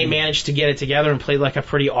 Oh, okay. And they managed to get it together and played a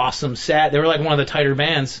pretty awesome set. They were one of the tighter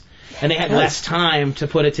bands, and they had less time to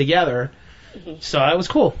put it together. So that was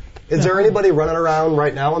cool. Is there anybody running around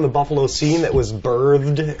right now in the Buffalo scene that was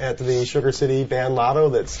birthed at the Sugar City Band Lotto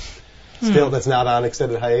that's not on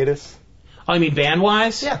extended hiatus? Oh, you mean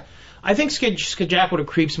band-wise? Yeah. I think Skajack with the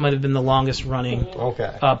Creeps might have been the longest running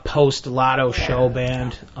post-Lotto show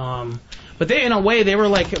band. But they, in a way, they were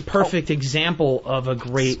like a perfect example of a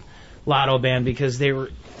great Lotto band because they were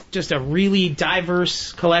just a really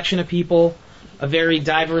diverse collection of people, a very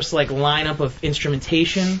diverse like lineup of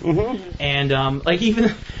instrumentation, and like even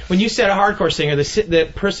when you said a hardcore singer,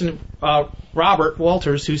 the person Robert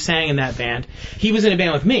Walters who sang in that band, he was in a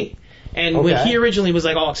band with me. And when he originally was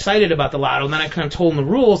like all excited about the Lotto, and then I kind of told him the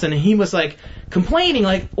rules, and he was like complaining,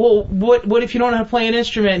 like, well, what if you don't know how to play an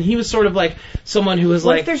instrument? And he was sort of like someone who was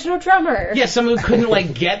what like, if there's no drummer? Yeah, someone who couldn't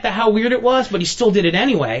like get how weird it was, but he still did it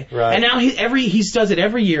anyway. Right. And now he does it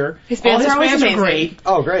every year. His bands are great.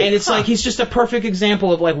 Oh, great! And it's like he's just a perfect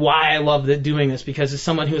example of like why I love doing this, because it's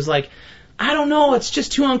someone who's like, I don't know, it's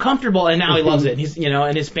just too uncomfortable, and now he loves it. And he's,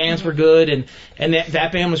 and his bands were good, and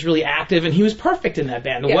that band was really active, and he was perfect in that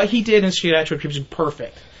band. What he did in Skajack with the Creeps was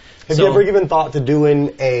perfect. Have you ever given thought to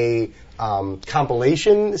doing a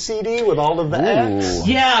compilation CD with all of the acts?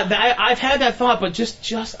 Yeah, I've had that thought, but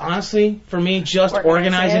just honestly, for me, just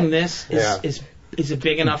organizing this is a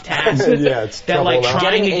big enough task. It's that like trying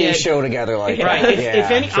getting to get a show together like right. that.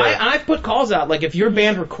 If any, I put calls out. Like if your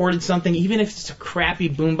band recorded something, even if it's a crappy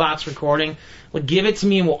boombox recording, like give it to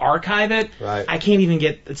me and we'll archive it. Right. I can't even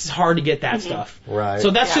get. It's hard to get that stuff. Right.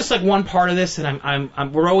 So that's just like one part of this,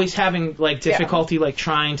 and we're always having like difficulty like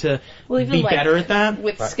trying to be better at that.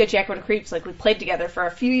 With Skajack with the Creeps, like we played together for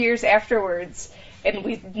a few years afterwards. And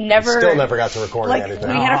we still never got to record anything.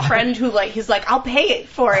 We had a friend who he's like, I'll pay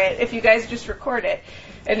for it if you guys just record it.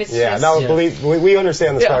 And it's believe we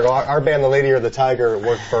understand the struggle. Our band, The Lady or the Tiger,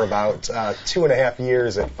 worked for about 2.5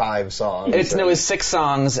 years at 5 songs. It was 6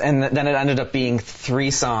 songs, and then it ended up being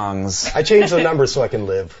 3 songs. I changed the numbers so I can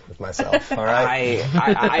live with myself. All right.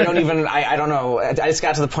 I don't know. I just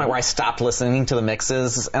got to the point where I stopped listening to the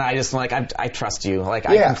mixes, and I just I trust you. I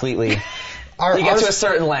completely. You get to a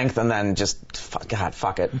certain length and then just, fuck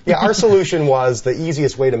it. Yeah, our solution was the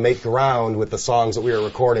easiest way to make ground with the songs that we were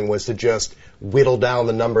recording was to just whittle down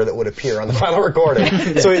the number that would appear on the final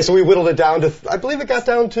recording. So we whittled it down to, I believe it got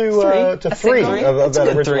down to 3 of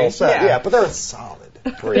that original set. Yeah, but they're a solid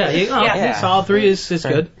 3. Solid 3 is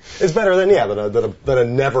good. It's better than a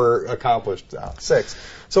never accomplished 6.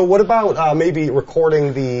 So what about maybe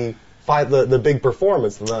recording the big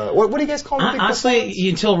performance? What do you guys call it? Honestly,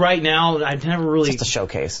 until right now, I've never really just a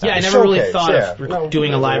showcase. Yeah, I never really thought of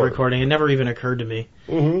doing a live recording. It never even occurred to me.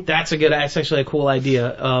 Mm-hmm. That's actually a cool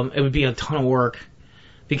idea. It would be a ton of work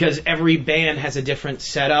because every band has a different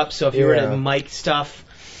setup. So if you were to mic stuff,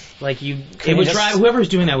 whoever's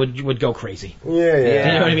doing that would go crazy. Yeah.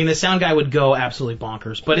 You know what I mean? The sound guy would go absolutely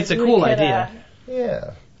bonkers. But it's a cool idea.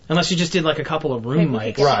 Yeah. Unless you just did like a couple of room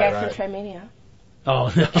mics. Right. From Trimania.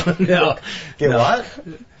 Oh, no. What?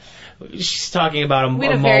 She's talking about a we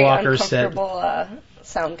had a Mall very Walker set. uncomfortable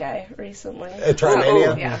sound guy recently.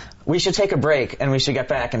 Trimania? Yeah. We should take a break, and we should get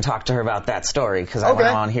back and talk to her about that story, because I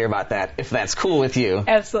want to hear about that, if that's cool with you.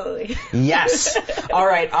 Absolutely. Yes. All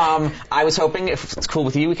right. I was hoping, if it's cool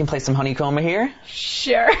with you, we can play some Honeycomber here.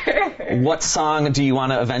 Sure. What song do you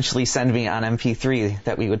want to eventually send me on MP3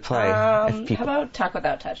 that we would play? How about Talk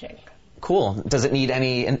Without Touching? Cool. Does it need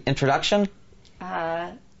any introduction?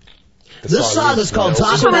 This song is called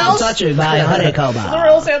Talk Without Touching by Honeycomber. The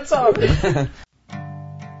real sad song.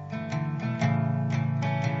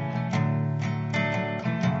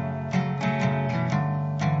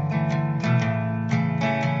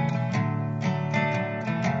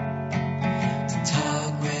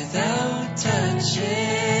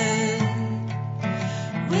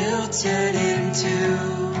 Turn into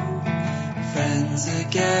friends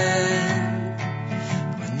again.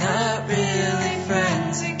 We're not really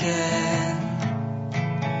friends again.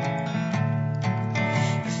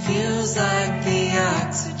 It feels like the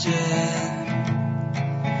oxygen.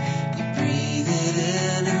 You breathe it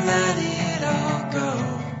in and let it all go.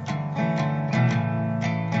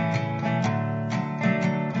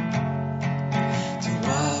 To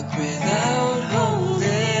walk without holding.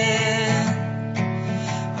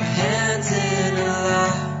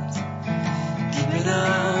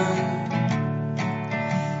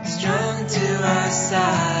 Strung to our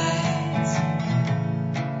sides,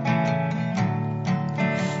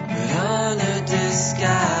 put on a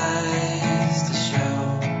disguise to show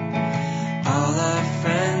all our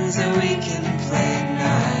friends that we can play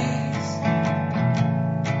nice.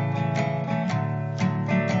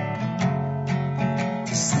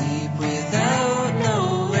 To sleep without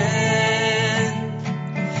knowing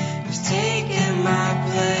who's taking my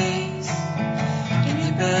place.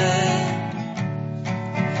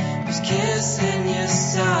 who's kissing you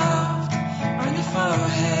soft on your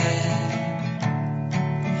forehead,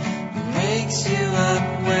 who wakes you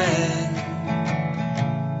up when,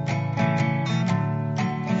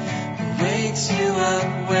 who wakes you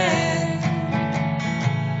up when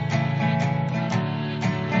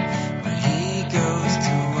he goes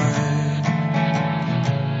to work.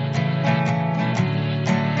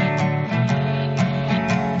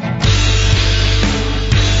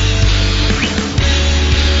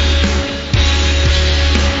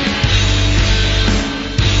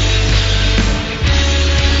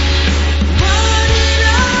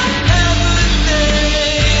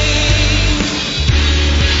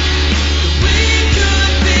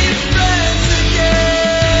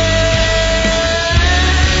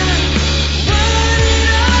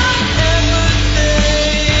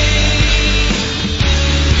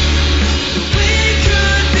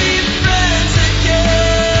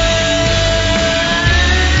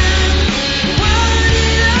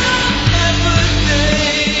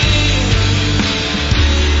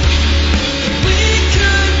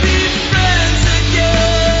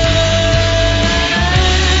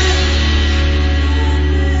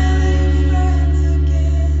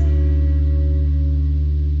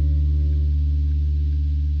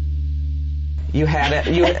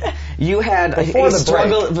 You had Before a the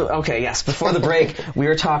struggle. Okay, yes. Before the break, we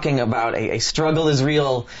were talking about a struggle is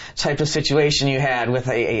real type of situation you had with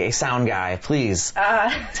a sound guy. Please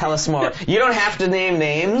tell us more. You don't have to name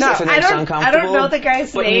names No, if it makes you uncomfortable. I don't know the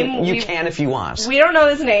guy's but name. You can if you want. We don't know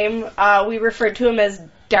his name. We referred to him as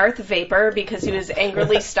Darth Vapor because he was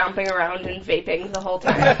angrily stomping around and vaping the whole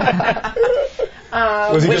time.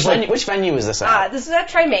 Which venue is this at? This is at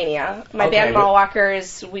Trimania. My band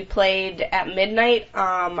Mallwalkers, we played at midnight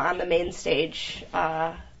on the main stage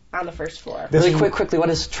on the first floor. Really quickly, what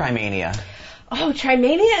is Trimania? Oh,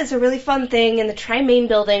 Trimania is a really fun thing in the Tri-Main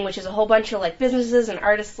building, which is a whole bunch of like businesses and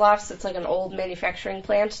artist lofts. It's like an old manufacturing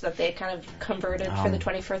plant that they kind of converted for the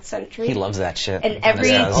 21st century. He loves that shit. And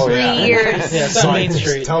every 3 years... It's on Main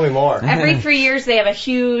Street. Tell me more. Every 3 years they have a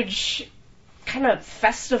huge kind of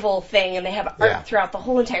festival thing, and they have art throughout the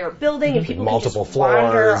whole entire building, and people multiple can just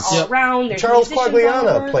wander floors all around. There's Charles musicians all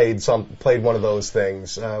Quagliana over. played one of those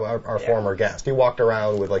things. Our former guest. He walked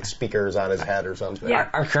around with like speakers on his head or something. Yeah.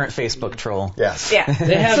 Our current Facebook troll. Yes. Yeah.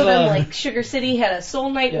 They have, so then, like, Sugar City had a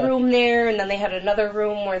Soul Night room there, and then they had another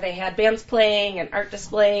room where they had bands playing and art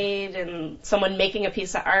displayed, and someone making a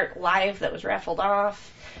piece of art live that was raffled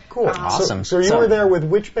off. Cool. Awesome. So you were there with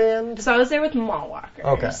which band? So I was there with Mallwalkers.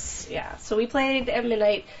 Okay. Yeah. So we played at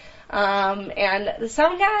midnight. And the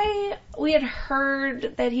sound guy, we had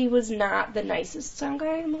heard that he was not the nicest sound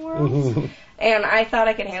guy in the world. And I thought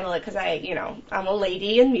I could handle it because I'm a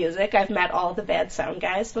lady in music. I've met all the bad sound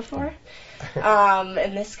guys before.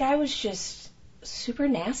 And this guy was just super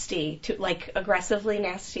nasty, aggressively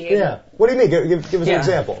nasty. Yeah. What do you mean? Give us an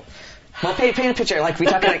example. Well, paint a picture. Like, we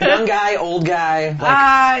talking like young guy, old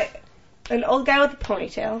guy? An old guy with a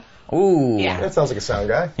ponytail. Ooh. Yeah. That sounds like a sound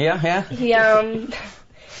guy. Yeah. He,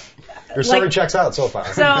 Your story checks out so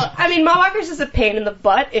far. So, Mallwalkers is a pain in the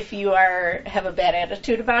butt if you have a bad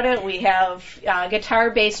attitude about it. We have guitar,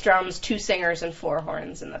 bass, drums, 2 singers, and 4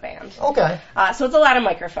 horns in the band. Okay. So it's a lot of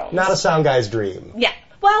microphones. Not a sound guy's dream. Yeah.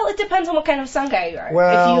 Well, it depends on what kind of sound guy you are.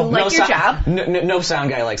 Well, if you like your job. No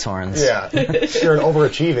sound guy likes horns. Yeah. You're an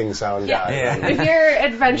overachieving sound guy. Yeah. If you're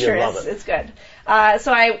adventurous, it's good.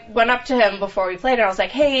 So I went up to him before we played, and I was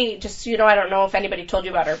like, hey, just, I don't know if anybody told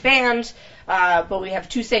you about our band, but we have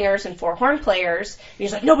 2 singers and 4 horn players. And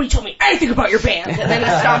he's like, nobody told me anything about your band. And then he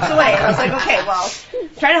stomps away. And I was like, okay, well,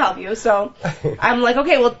 trying to help you. So I'm like,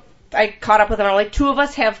 okay, well, I caught up with him. I'm like, 2 of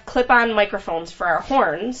us have clip-on microphones for our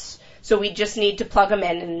horns. So we just need to plug them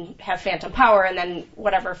in and have phantom power, and then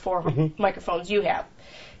whatever 4 microphones you have.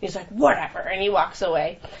 He's like, whatever, and he walks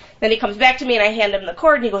away. Then he comes back to me, and I hand him the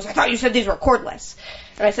cord, and he goes, I thought you said these were cordless.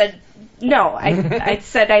 And I said, no, I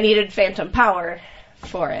said I needed phantom power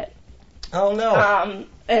for it. Oh, no.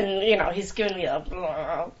 And, he's giving me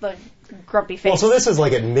the grumpy face. Well, so this is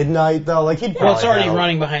like at midnight, though? Like, he'd probably Well, it's already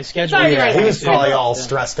running behind schedule. He was probably all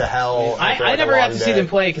stressed to hell. I never got to see them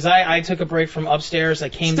play because I took a break from upstairs. I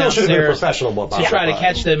came downstairs. Still should have been professional about to try to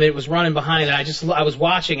catch them. It was running behind, and I was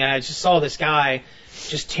watching, and I just saw this guy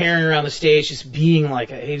just tearing around the stage, just being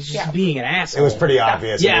being an asshole. It was pretty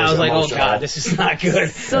obvious. Yeah, I was like, oh god, this is not good.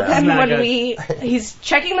 So then he's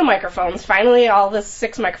checking the microphones. Finally, all the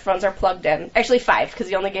 6 microphones are plugged in. Actually 5, because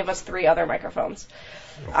he only gave us 3 other microphones.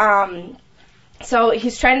 So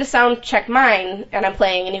he's trying to sound check mine, and I'm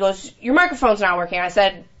playing, and he goes, your microphone's not working. I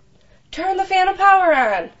said, turn the phantom power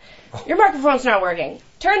on. Your microphone's not working.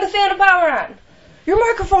 Turn the phantom power on. your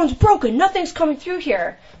microphone's broken. Nothing's coming through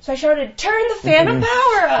here. So I shouted, turn the phantom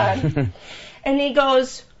power on. And he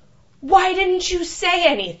goes, why didn't you say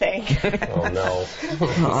anything? Oh, no.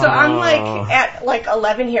 So I'm like at like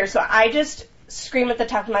 11 here, so I just scream at the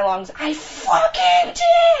top of my lungs, I fucking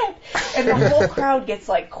did! And the whole crowd gets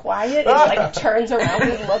like quiet and like turns around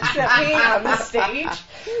and looks at me on the stage.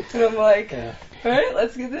 And I'm like, all right,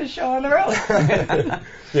 let's get this show on the road.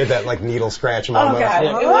 You had that like needle scratch moment. Oh god,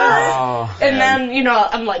 it was. And then, you know,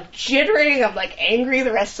 I'm like jittering, I'm like angry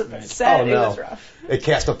the rest of the set. Oh, no. It was rough. It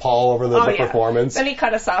cast a pall over the performance. Then he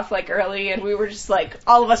cut us off like early and we were just like,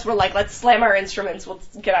 all of us were like, let's slam our instruments, we'll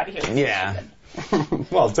get out of here. Yeah.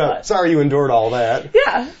 Well, sorry you endured all that.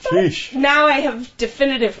 Yeah. Sheesh. Now I have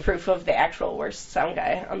definitive proof of the actual worst sound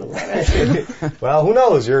guy on the planet. Well, who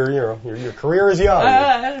knows? Your career is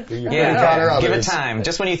young. Give it time.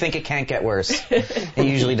 Just when you think it can't get worse, it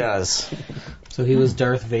usually does. So he was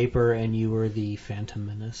Darth Vapor and you were the Phantom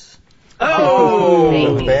Menace.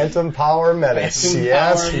 Oh, Phantom Power Menace.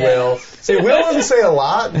 Yes, Will. See, Will doesn't say a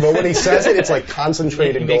lot, but when he says it, it's like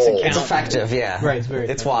concentrated gold. It's effective, yeah. Right, it's very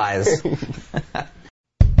It's wise.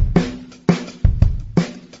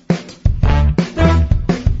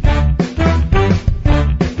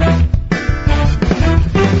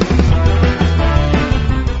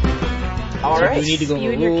 All right. Do we need to go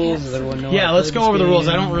over the rules? Does everyone know? Yeah, let's go over the rules.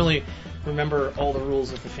 I don't really remember all the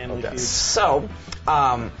rules of the Family Feud. So,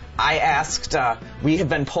 I asked, we have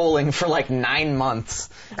been polling for like 9 months,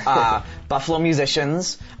 Buffalo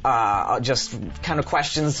musicians, just kind of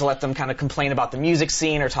questions to let them kind of complain about the music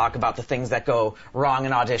scene or talk about the things that go wrong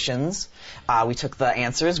in auditions. We took the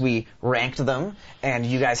answers, we ranked them, and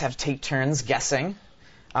you guys have to take turns guessing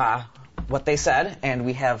what they said, and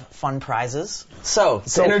we have fun prizes. So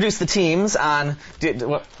to introduce the teams on,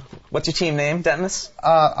 what's your team name, Dennis?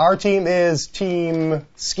 Our team is Team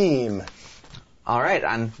Scheme. All right,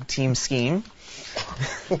 on Team Scheme,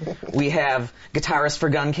 we have guitarist for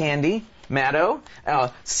Gun Candy, Matto,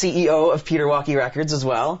 CEO of Peter Walkie Records as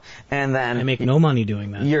well, and then I make no money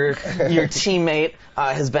doing that. Your teammate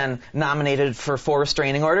has been nominated for 4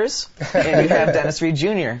 restraining orders, and you have Dennis Reed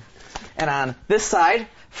Jr. And on this side,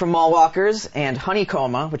 from Mall Walkers and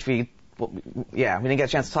Honeycomb, which we didn't get a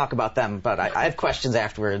chance to talk about them, but I have questions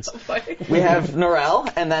afterwards. We have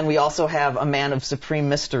Norel, and then we also have a man of supreme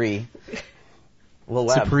mystery, Will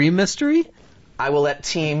Webb. Supreme Mystery? I will let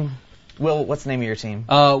Team... Will, what's the name of your team?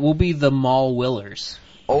 We'll be the Mall Willers.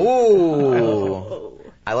 Oh,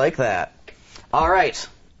 I like that. All right.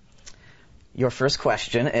 Your first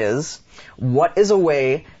question is, what is a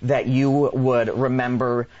way that you would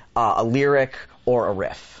remember a lyric or a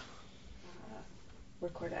riff?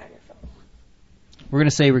 Record it on your phone. We're going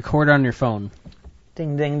to say record on your phone.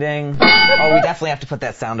 Ding, ding, ding. Oh, we definitely have to put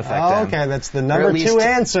that sound effect in. Okay, that's the number 2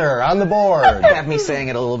 answer on the board. Have me saying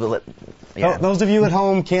it a little bit. Yeah. Those of you at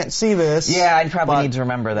home can't see this. Yeah, I'd probably need to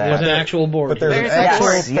remember that. There's an actual board. But there's an actual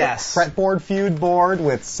fretboard feud board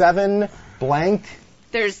with 7 blank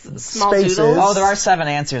There's small spaces. doodles. Oh, there are 7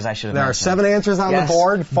 answers, I should have mentioned. There are 7 answers on the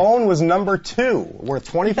board. Phone was number 2, worth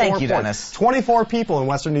 24 Thank you, points. Dennis. 24 people in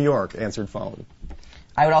Western New York answered phone.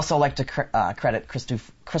 I would also like to credit Crystal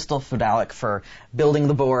Fudalic for building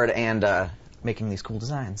the board and making these cool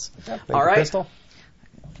designs. All right. Crystal.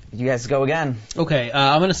 You guys go again. Okay,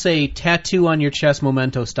 I'm going to say tattoo on your chest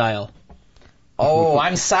memento style. Oh,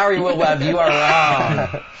 I'm sorry, Will Webb, you are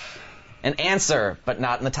wrong. An answer, but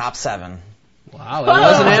not in the top 7. Wow, that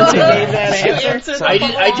was an answer.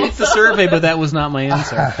 I did the survey, but that was not my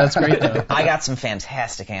answer. That's great, though. I got some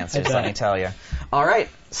fantastic answers, let me tell you. All right,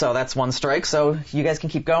 so that's 1 strike, so you guys can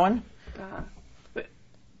keep going.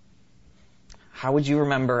 How would you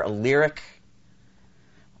remember a lyric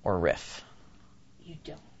or riff? You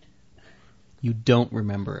don't. You don't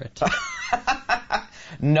remember it.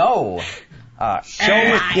 No.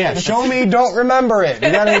 Show me, don't remember it.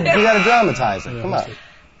 You gotta dramatize it. Come on.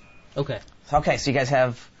 Okay. Okay, so you guys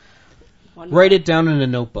have... Write it down in a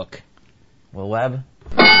notebook. Will Webb?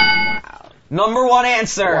 Wow. Number 1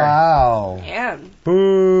 answer. Wow. Man.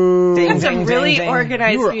 Boo. Ding, That's ding, a really ding, ding.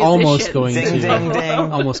 organized You were musician. almost going Ding, to. ding, ding.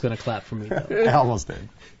 Almost going to clap for me, though. I almost did.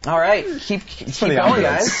 All right, keep going,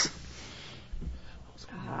 guys.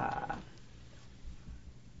 I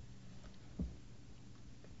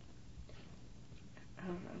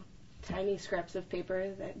don't know. Tiny scraps of paper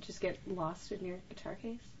that just get lost in your guitar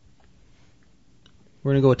case?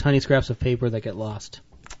 We're going to go with tiny scraps of paper that get lost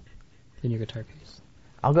in your guitar case.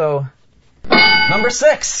 I'll go number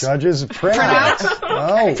 6. Judges printout.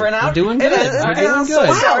 Oh. Printout? We're doing good. We're doing good.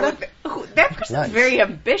 Wow, that person's very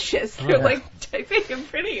ambitious. They're Yeah. like typing and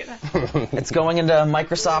printing it out. It's going into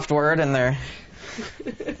Microsoft Word and they're...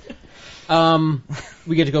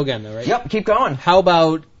 We get to go again, though, right? Yep, keep going. How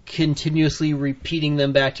about continuously repeating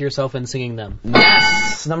them back to yourself and singing them?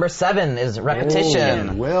 Yes. Number 7 is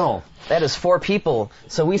repetition. Will. That is 4 people.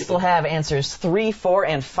 So we still have answers 3, 4,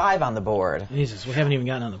 and 5 on the board. Jesus, we haven't even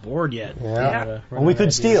gotten on the board yet. Yeah. Well, we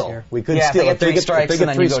could steal. We could Yeah, steal. if they get 3 strikes, if they and get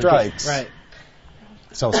then 3 you go to- strikes. Right.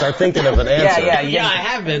 So start thinking of an answer. Yeah, I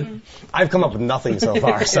have been. I've come up with nothing so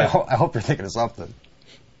far, so I hope you're thinking of something.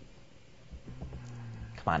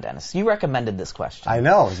 Come on, Dennis. You recommended this question. I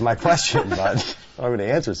know, it's my question, but I don't have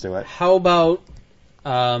any answers to it. How about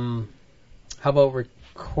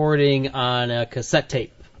recording on a cassette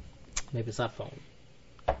tape? Maybe it's not phone.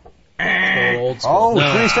 Let's go old school. Oh,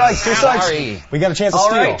 No. 3 strikes, 2 strikes. Sorry. We got a chance to All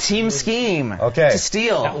steal. right, team scheme. Okay. To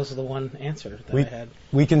steal. That was the one answer that I had.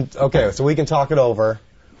 We can so we can talk it over.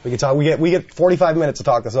 We get 45 minutes to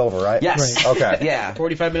talk this over, right? Yes. Right. Okay. Yeah.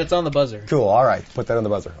 45 minutes on the buzzer. Cool. All right. Put that on the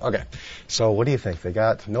buzzer. Okay. So what do you think? They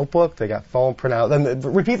got notebook. They got phone printout. Then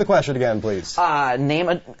repeat the question again, please.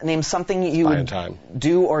 Name something you would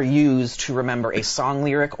do or use to remember a song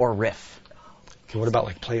lyric or riff. Okay. What about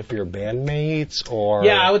like play it for your bandmates or?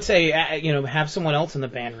 Yeah, I would say have someone else in the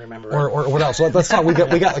band remember it. Or what else? Let's talk. We got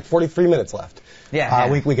like 43 minutes left. Yeah.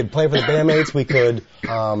 We could play for the bandmates. We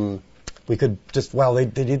could just they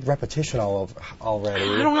did repetition already.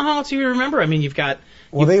 I don't know how else you remember. I mean, you've got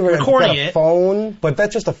recording it. A phone, but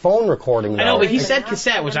that's just a phone recording. I know, but he said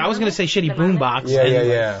cassette, which I was going to say shitty boombox.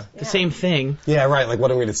 Yeah. The same thing. Yeah, right. Like,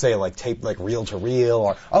 what are we going to say? Like tape, like reel to reel,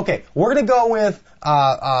 or okay. We're going to go with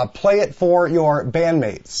play it for your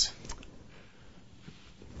bandmates.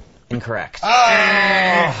 Incorrect.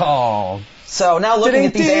 Oh. So now looking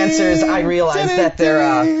at these answers, I realize that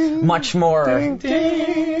they're much more.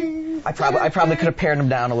 I probably could have pared them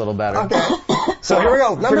down a little better. Okay. So here we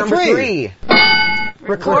go. Number 3.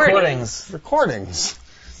 Recordings. Recordings.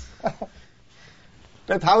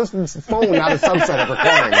 How is this phone not a subset of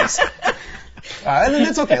recordings? And then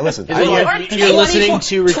that's okay. Listen, you're listening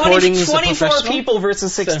to recordings. 24 people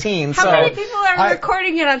versus 16. How many people are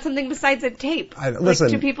recording it on something besides a tape?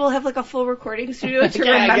 Listen, do people have like a full recording studio to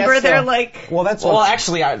remember their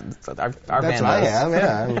actually, our that's band what does. I am.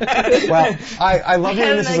 Yeah. Well, I love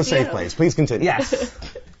hearing this is a safe place. Please continue. Yes.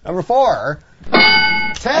 Number 4.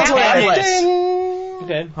 Tablet.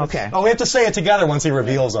 Okay. Oh, we have to say it together once he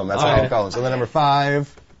reveals them. That's how it goes. And then number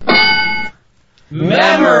 5.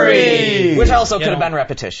 Memory! Which also could have been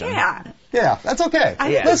repetition. Yeah, that's okay.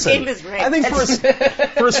 I think this game is rigged. I think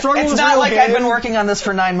for a struggle it's is not real like game, I've been working on this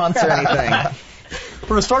for 9 months or anything.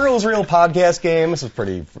 For a struggle is real podcast game, this is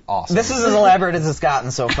pretty awesome. This is as elaborate as it's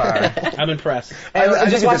gotten so far. I'm impressed. I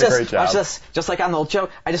just think watch you did a this. great job. Watch this. Just like on the old show,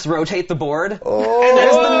 I just rotate the board. Oh, and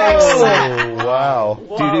there's the next set.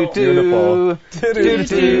 Wow. Beautiful.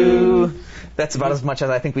 Do-do-do. That's about as much as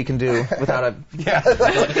I think we can do without a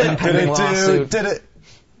impending lawsuit. Did it.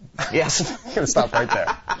 Yes. I'm going to stop right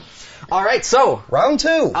there. All right, so. Round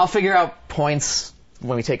 2. I'll figure out points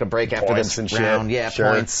when we take a break after Points this and round. shit. Yeah,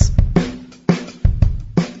 Sure. points.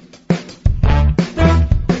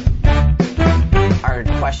 Our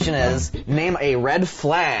question is, name a red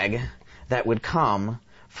flag that would come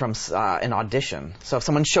from an audition. So if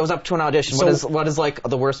someone shows up to an audition, what is like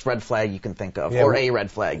the worst red flag you can think of, or a red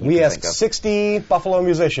flag you can think of? We asked 60 Buffalo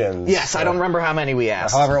musicians. Yes, I don't remember how many we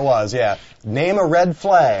asked. However it was, yeah. Name a red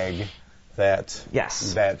flag that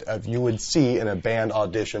you would see in a band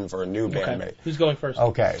audition for a new bandmate. Who's going first?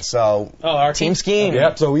 Okay, so our team scheme.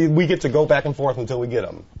 Yep. So we get to go back and forth until we get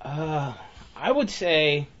them. I would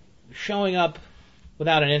say showing up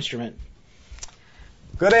without an instrument.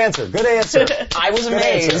 Good answer. Good answer. I was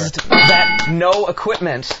amazed that no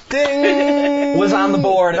equipment was on the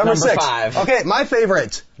board at number 6. 5. Okay, my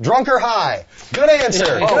favorite. Drunk or high. Good answer.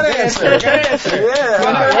 Good answer. Good answer.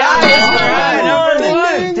 Yeah.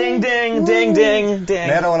 Ding, ding, ding, ding, ding.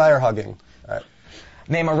 Nano and I are hugging. All right.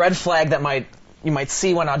 Name a red flag that you might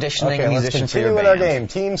see when auditioning a musician for your band. band. With our game.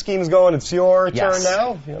 Team scheme's going. It's your turn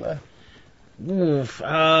now. You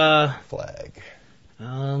wanna... flag.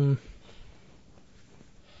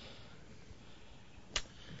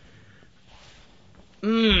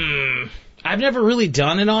 I've never really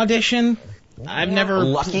done an audition.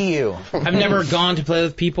 Lucky you. I've never gone to play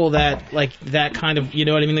with people that like that kind of, you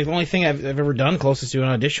know what I mean? Like, the only thing I've ever done closest to an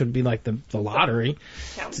audition would be like the lottery.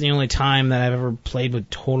 It's the only time that I've ever played with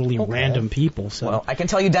totally random people. So well, I can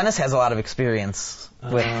tell you, Dennis has a lot of experience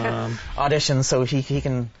with auditions, so he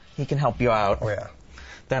can help you out. Oh yeah,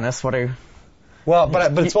 Dennis, what are? Well,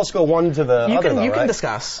 but it's supposed to go one to the other, though, You right? can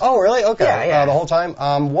discuss. Oh, really? Okay. Yeah. The whole time.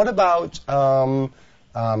 What about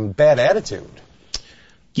bad attitude?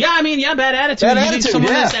 Yeah, I mean, bad attitude. Bad You attitude, think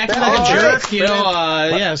someone yeah. that's acting Bad like a attitude. jerk,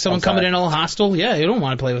 you know, someone coming in all hostile. Yeah, you don't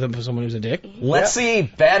want to play with someone who's a dick. Let's see.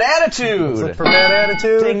 Bad attitude. Look for bad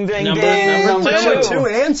attitude. Ding, ding, Number ding. Number two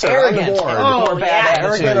answer Arrogant. on the board. Or bad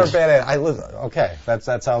attitude. Arrogant or bad attitude. Okay,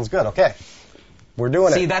 that sounds good. Okay. We're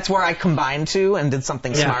doing See, it. that's where I combined two and did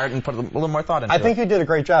something smart and put a little more thought into it. I think you did a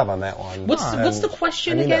great job on that one. What's the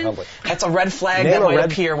question I mean that again? humbly. That's a red flag Name that a might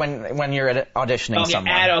red- appear when you're auditioning Okay,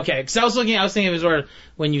 someone. okay. Because I was thinking it was sort of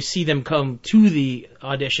when you see them come to the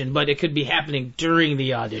audition, but it could be happening during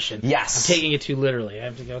the audition. Yes. I'm taking it too literally. I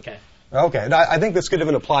have to go, okay. Okay, now, I think this could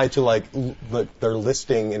even apply to like their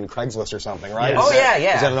listing in Craigslist or something, right? Yes. Oh,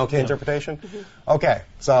 yeah. Is that an okay interpretation? Okay,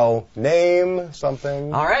 so name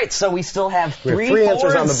something. All right, so we still have We have three, three 4,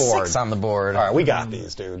 answers on and the board. 6 on the board. All right, we got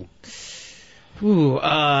these, dude. Ooh,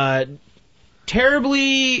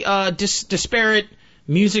 terribly disparate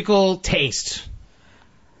musical taste.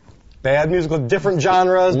 Bad musical, different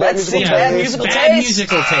genres. Bad Let's musical see, taste. bad musical Bad taste.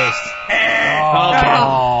 musical taste.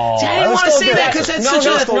 Oh. See, I didn't want to say that because that's such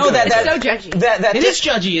a... It's so judgy. That It is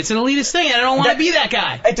judgy. It's an elitist thing, and I don't want to be that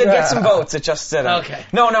guy. It did get some votes. It just didn't. Okay.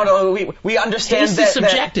 No. We understand Taste that. is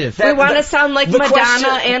subjective. We want to sound like the Madonna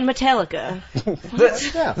question- and Metallica.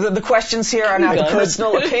 The questions here are not the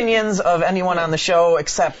personal opinions of anyone on the show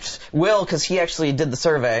except Will, because he actually did the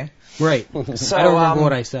survey. Right. So, I don't remember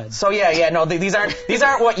what I said. So no, these aren't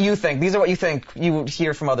what you think. These are what you think you would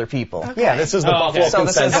hear from other people. Yeah, this is the Buffalo So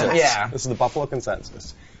this consensus. isn't- yeah. This is the Buffalo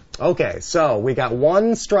consensus. Okay, so we got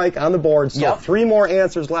one strike on the board, so 3 more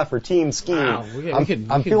answers left for Team Scheme. Wow,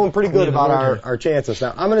 I'm feeling pretty good about our chances.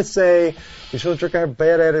 Now, I'm going to say, you should trick our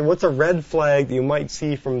bad at it. What's a red flag that you might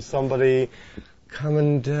see from somebody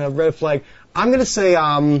coming to red flag? I'm going to say,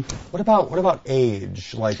 what about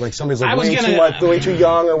age? Like somebody's like way too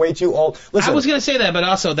young or way too old. Listen, I was going to say that, but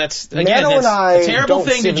also that's, again, Mano and I that's a terrible don't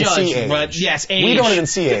thing to even see judge. age. But yes, age. We don't even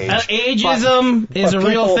see age. Ageism is a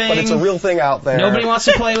real thing. But it's a real thing out there. Nobody wants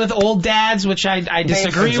to play with old dads, which I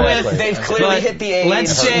disagree with. They've clearly But hit the age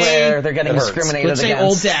let's say, where they're getting discriminated let's say against.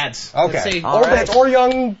 old dads. Okay. Let's say, Old dads or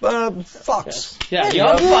young fucks. yeah,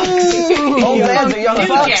 young fucks. Old dads or young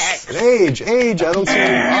fucks. Age. I don't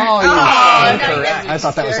see. I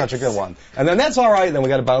thought that was such a good one. And then that's all right. Then we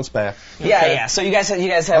got to bounce back. Yeah. So you guys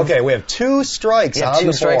have. Okay, we have 2 strikes Yeah, on 2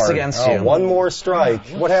 the strikes board. against you. One more strike.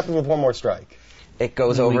 What happens with one more strike? It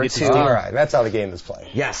goes over to. All right, that's how the game is played.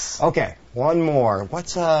 Yes. Okay, one more.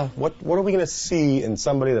 What are we going to see in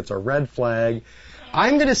somebody that's a red flag?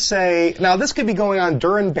 I'm going to say, now this could be going on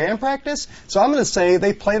during band practice, so I'm going to say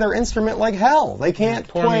they play their instrument like hell. They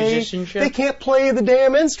can't musicianship? They can't play the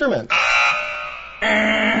damn instrument.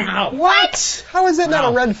 What? How is that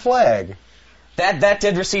not a red flag? That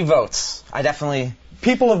did receive votes. I definitely.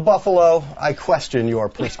 People of Buffalo, I question your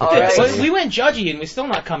perspective. But we went judgy and we're still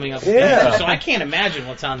not coming up with answers, so I can't imagine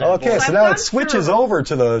what's on that Okay, board. so now it switches over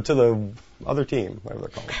to the other team, whatever they're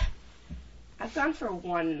called. I've gone for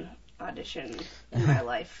one audition in my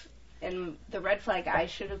life, and the red flag I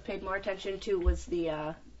should have paid more attention to was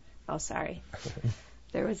the.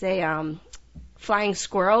 There was a flying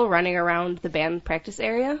squirrel running around the band practice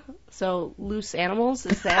area. So loose animals,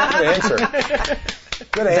 is that? Good answer.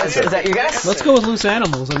 Good answer. Is that your guess? Let's go with loose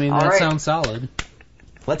animals. I mean, that right. sounds solid.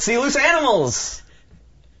 Let's see loose animals.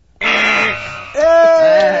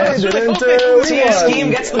 Hey, didn't do. Team Scheme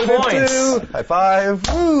gets the Didn't points. do. High five.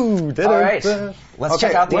 Woo, didn't. All right. Let's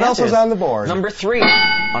check out the What else answers. was on the board? Number 3,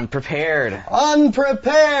 unprepared.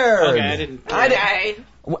 Unprepared. Okay, I didn't.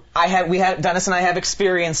 Dennis and I have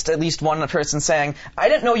experienced at least one person saying, "I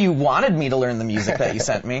didn't know you wanted me to learn the music that you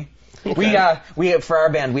sent me." We for our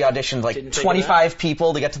band we auditioned like 25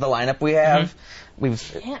 people to get to the lineup we have. I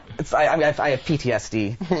have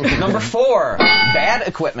PTSD. Number 4, bad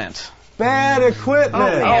equipment. Bad equipment.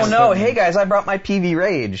 Oh no! Hey guys, I brought my PV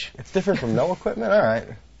Rage. It's different from no equipment. All right.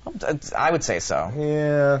 I would say so.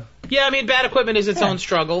 Yeah. Yeah, I mean, bad equipment is its own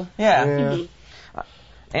struggle. Yeah.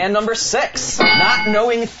 And number 6, not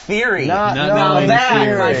knowing theory. Not knowing that,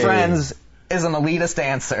 theory. my friends, is an elitist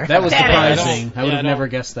answer. That was surprising. I I would don't- have never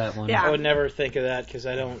guessed that one. Yeah. I would never think of that because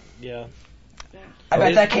I don't. Yeah. I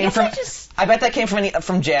bet that came from. I just- I bet that came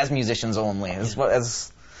from jazz musicians only.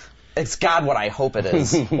 It's God what I hope it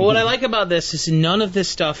is. Well, what I like about this is none of this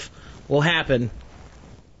stuff will happen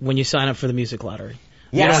when you sign up for the music lottery.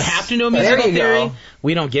 You Yes. don't have to know There musical you theory. go.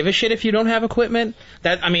 We don't give a shit if you don't have equipment.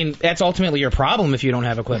 That's ultimately your problem if you don't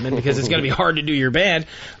have equipment because it's going to be hard to do your band.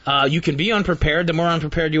 You can be unprepared. The more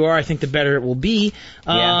unprepared you are, I think the better it will be.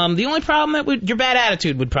 The only problem your bad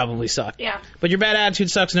attitude would probably suck. Yeah. But your bad attitude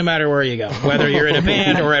sucks no matter where you go. Whether you're in a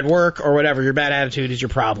band or at work or whatever, your bad attitude is your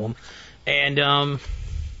problem. And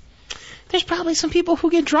there's probably some people who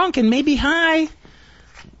get drunk and maybe high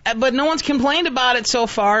but no one's complained about it so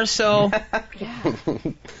far, so...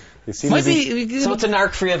 So it's a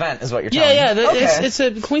narc-free event, is what you're telling me. Yeah, Okay. it's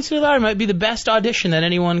a Queen City Lottery might be the best audition that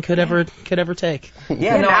anyone could ever take.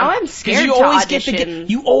 Yeah, now I'm scared you to always audition.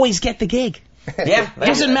 you always get the gig. Yeah. It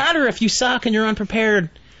doesn't matter if you suck and you're unprepared.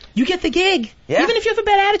 You get the gig, Yeah. even if you have a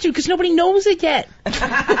bad attitude, because nobody knows it yet.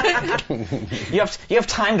 You have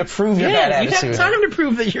time to prove your bad attitude. You have time to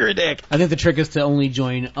prove that you're a dick. I think the trick is to only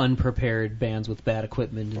join unprepared bands with bad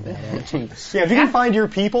equipment and bad attitudes. Yeah, if you can find your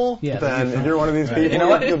people, Yeah, then if you're one of these people, You know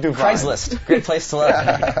what? you'll do fine. Craigslist. Great place to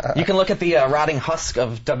look. You can look at the rotting husk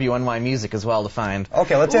of WNY music as well to find.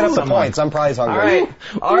 Okay, let's add up the points. I'm prize hungry.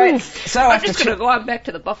 All right. So I'm just going to go on back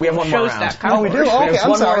to the we have one more round. BuffaloShows.com. Oh, we do? Okay, I'm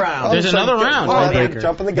one sorry. more round. Oh, There's sorry. another round. Oh, I'm Tiebreaker.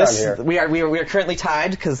 jumping the gun here. We are currently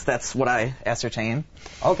tied because that's what I ascertain.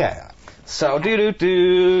 Okay. So do.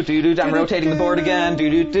 I'm rotating the board again.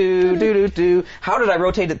 Do. How did I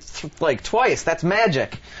rotate it twice? That's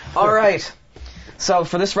magic. All right. So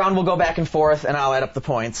for this round, we'll go back and forth, and I'll add up the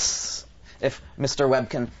points. If Mr. Webb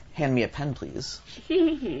can hand me a pen, please.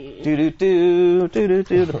 Do.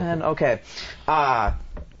 The pen. Okay. I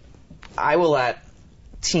will let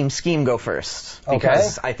Team Scheme go first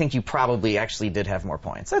because I think you probably actually did have more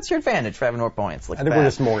points. That's your advantage for having more points. Look I at think that. we're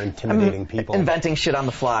just more intimidating people. Inventing shit on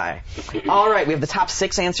the fly. All right, we have the top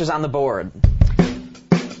 6 answers on the board.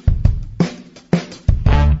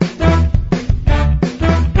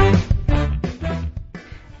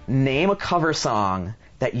 Name a cover song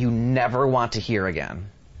that you never want to hear again.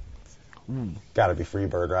 Gotta be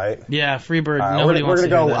Freebird, right? Yeah, Freebird. All right, Nobody we're wants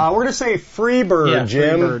gonna to hear go. that. We're gonna say Freebird, Yeah,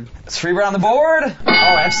 Jim. Freebird. Is Freebird on the board? Oh,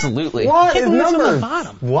 absolutely. What is Can't believe it's on number? the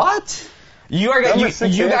bottom. What? You Number 6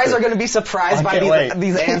 guys answer. are going to be surprised I by can't wait.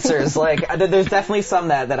 these answers. There's definitely some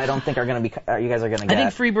that I don't think are going to be you guys are going to get. I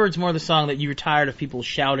think Freebird's more the song that you were tired of people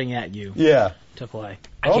shouting at you Yeah. to play.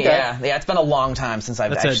 Okay. Yeah, it's been a long time since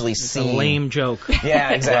I've actually It's seen. a lame joke. Yeah,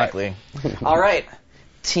 exactly. All right,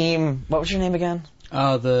 team. What was your name again?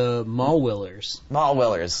 The Mall Willers. Mall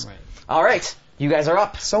Willers. Right. All right, you guys are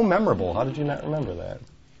up. So memorable. How did you not remember that?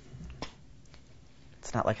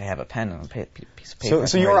 It's not like I have a pen and a piece of paper.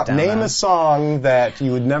 So you're up. Name a song that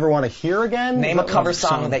you would never want to hear again. Name a cover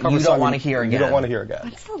song that you don't want to hear again. You don't want to hear again.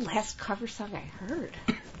 What's the last cover song I heard?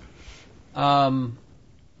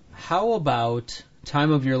 How about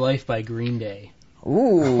Time of Your Life by Green Day?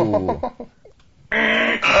 Ooh.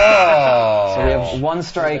 Oh. So we have one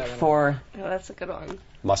strike for Oh, that's a good one.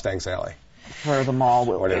 Mustang Sally. the Mall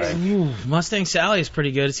Willers. What do you think? Ooh, Mustang Sally is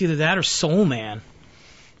pretty good. It's either that or Soul Man.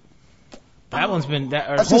 That one's been.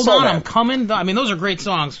 Let's do Hold Soul on, Man. I'm coming. I mean, those are great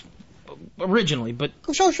songs originally, but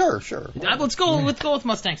Sure. let's go with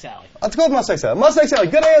Mustang Sally. Let's go with Mustang Sally. Mustang Sally,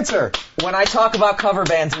 good answer. When I talk about cover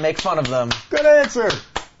bands and make fun of them, Good answer.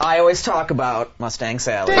 I always talk about Mustang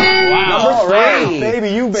Sally. Wow. All right, Hey. baby,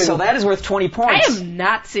 you've been. So that is worth 20 I points. am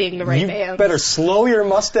not seeing the right you band. better slow your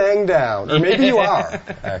Mustang down, or maybe you are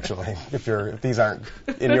actually. If these aren't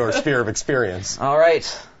in your sphere of experience. All right.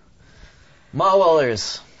 Mall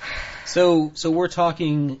Willers. So we're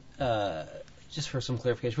talking, just for some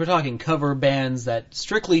clarification, we're talking cover bands that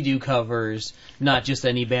strictly do covers, not just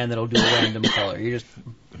any band that'll do a random color.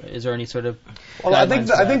 Is there any sort of? Well, I think guidelines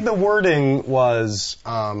for I think that? the wording was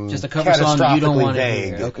Just a cover song that you don't catastrophically want to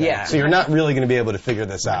vague. hear. Okay. Yeah. So you're not really going to be able to figure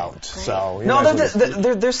this out. So you No, might as well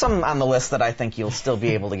just- there's some on the list that I think you'll still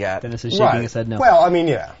be able to get. Dennis is shaking right. his head no. Well, I mean,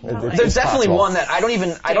 yeah. There's it's definitely possible. one that I don't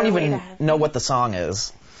even Stairway to Heaven. know what the song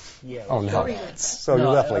is. Oh no. So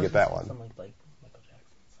you'll definitely get that one.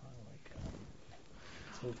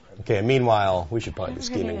 Okay. Meanwhile, we should probably be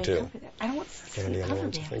scheming too. I don't want to see Any a other cover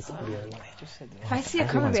ones you band. think would be on? If I see a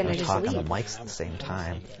cover band, I just Talk on the leave. mics at the same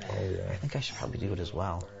time. Oh yeah. I think I should probably do it as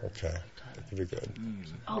well. Okay. That could be good.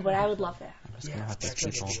 Oh, but I would love that. I'm just gonna let these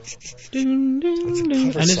people. Ding, ding,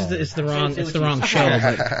 ding. And it's the wrong show.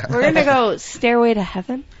 But We're gonna go Stairway to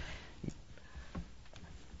Heaven.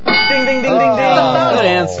 Ding, ding, ding, ding, Oh. ding. Good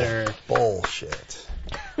answer. Bullshit.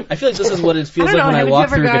 I feel like this is what it feels I don't like know. when I Have you walk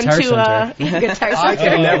ever through gone Guitar to Center. Guitar I Center?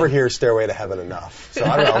 can never hear Stairway to Heaven enough. So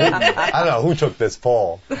I don't know who took this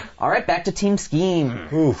poll. All right, back to Team Scheme.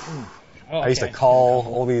 Oof. I used to call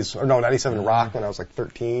all these, 97 Rock when I was like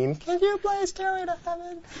 13. Can you play Stairway to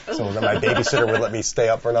Heaven? So then my babysitter would let me stay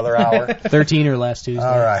up for another hour. 13 or last Tuesday.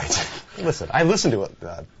 All right. Listen, I listened to it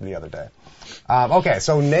the other day. Okay,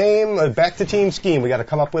 so name, back to Team Scheme. We got to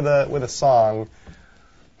come up with a song.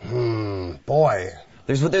 Boy.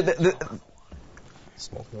 There's Smoke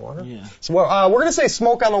on the Water? Yeah. So, we're going to say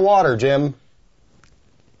Smoke on the Water, Jim.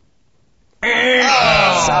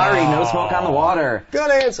 Sorry, no Smoke on the Water. Good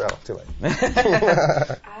answer. Oh, too late.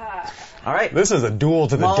 All right. This is a duel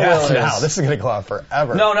to the Mull death Willers. now. This is going to go on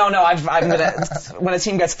forever. No. I'm gonna. When a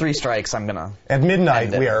team gets 3 strikes, I'm gonna. At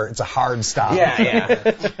midnight, end it. it's a hard stop. Yeah.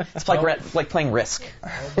 It's like playing Risk.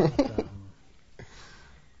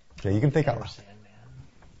 Okay, you can think out.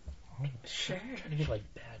 Sure. Trying to get like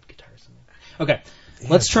bad guitar something. Okay,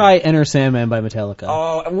 let's try Enter Sandman by Metallica.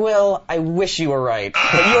 Oh, Will, I wish you were right,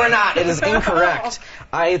 but you are not. It is incorrect.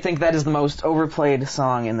 I think that is the most overplayed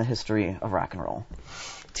song in the history of rock and roll.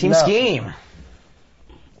 Team Scheme.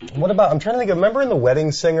 What about, I'm trying to think, remember in The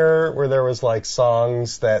Wedding Singer where there was like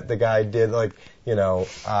songs that the guy did like,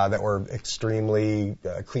 that were extremely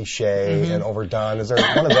cliche and overdone? Is there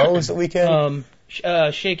one of those that we can?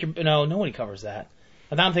 Shake Your... No, nobody covers that.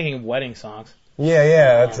 I'm thinking of wedding songs.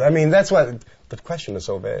 Yeah. That's what, the question is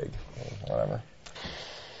so vague. Whatever.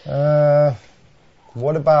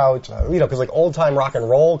 What about, because like old time rock and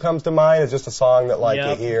roll comes to mind. It's just a song that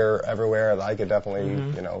you hear everywhere that I could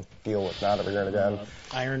definitely, deal with not every now and again.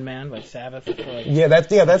 Iron Man by Sabbath.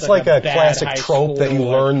 That's like a classic trope that you school,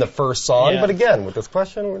 learn the first song. Yeah. But again, with this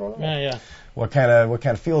question, we don't know. Yeah. What kind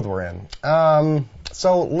of field we're in.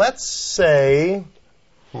 So let's say,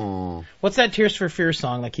 What's that Tears for Fears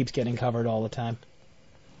song that keeps getting covered all the time?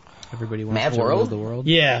 Everybody wants Mad to World? rule the world.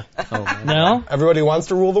 Yeah. Oh, man. No? Everybody Wants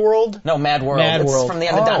to Rule the World? No, Mad World. Mad It's World. from the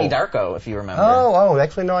end of Donnie Darko, if you remember. Oh,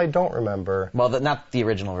 actually, no, I don't remember. Well, not the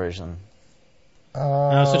original version.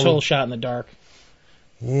 No, it's a total shot in the dark.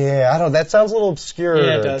 Yeah, I don't know. That sounds a little obscure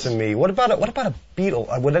Yeah, it does. to me. What about a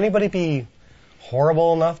Beatle? Would anybody be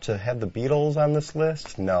horrible enough to have the Beatles on this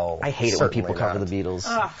list? No. I hate it when people cover the Beatles.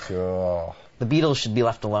 Oh. The Beatles should be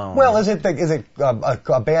left alone. Well, is it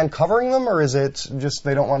a band covering them, or is it just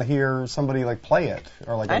they don't want to hear somebody like play it,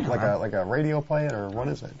 or like a radio play it, or what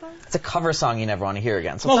is it? It's a cover song you never want to hear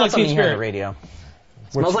again. So Smells it's not Like something Teen you hear on the Spirit. radio.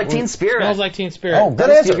 Smells like Teen Spirit. Smells Like Teen Spirit. Oh, good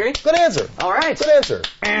Dennis, answer. do you agree? Good answer. All right. Good answer.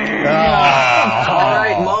 All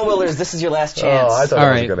right, Mull Willers, this is your last chance. I thought All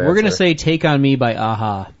that was a right, good we're gonna answer. say "Take on Me" by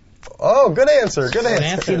Aha. Oh, good answer. Good See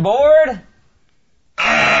answer. the board?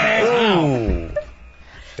 Ooh.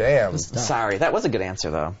 Damn. Sorry, that was a good answer,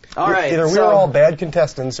 though. All right. Either we so were all bad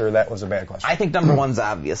contestants, or that was a bad question. I think number one's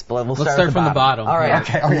obvious, but we'll Let's start start from the bottom. All right.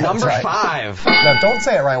 Okay, Number that's right. 5. No, don't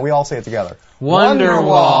say it, Ryan. We all say it together.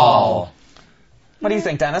 Wonderwall. What do you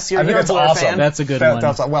think, Dennis? You're I think a it's Blur awesome. fan. That's a good one.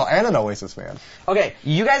 Well, and an Oasis fan. Okay,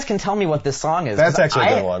 you guys can tell me what this song is. That's 'cause actually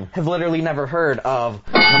a good one. I have literally never heard of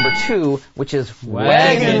number 2, which is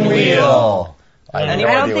Wagon Wheel. I I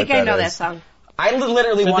don't think I know that song. I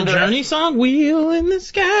literally Is that wonder. the Journey song? Wheel in the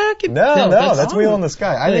sky. No, that's Wheel in the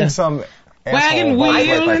Sky. I Yeah. think some Wagon asshole watched it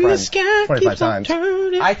wheel my in the friend sky 25 keeps on times.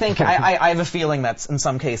 turning. I think I have a feeling that in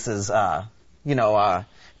some cases,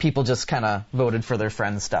 people just kind of voted for their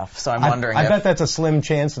friends' stuff. So I'm wondering. I if, bet that's a slim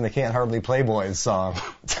chance in the Can't Hardly Play Boys song.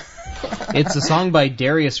 It's a song by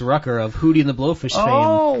Darius Rucker of Hootie and the Blowfish fame.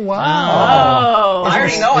 Oh, wow. Oh. I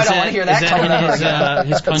already know. I don't want to hear that Is coming that up.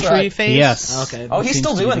 in his country right. phase? Yes. Okay. Oh, he's Seems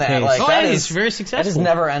still to be doing the that. case. Like Oh, that yeah, is he's very that has successful.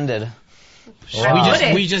 never ended. Wow.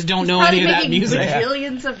 We just don't know Probably any of that making music.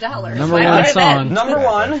 bajillions of dollars. Number Why one would I bet? song. Number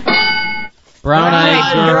 1. Brown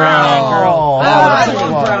Eyed Girl. Oh, I that's a good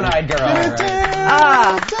love one. Brown Eyed Girl.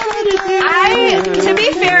 To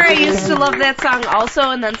be fair, I used to love that song also,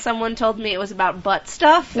 and then someone told me it was about butt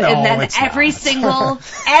stuff, No, and then it's every not. single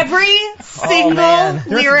man.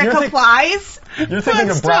 lyric You're applies. You're thinking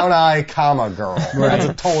of Brown Eye, Girl. That's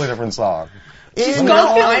a totally different song. I'm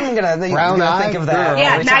gonna Brown Eyed think of that. Girl.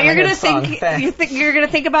 Yeah, every now time you're I hear gonna the song. think you're gonna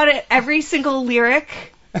think about it every single lyric.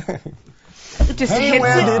 Just Hey, hits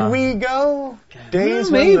where it. did we go? Days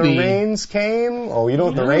Well, when the maybe. rains came. Oh, you know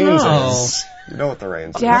what the rains is. You know what the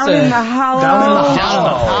rains is. Down in the hollow. Down in the Down in the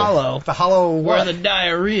hollow. The hollow Where what? the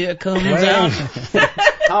diarrhea comes Rain. out.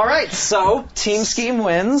 All right, so Team Scheme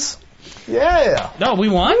wins. Yeah. No, we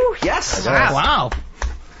won? Yes. Wow.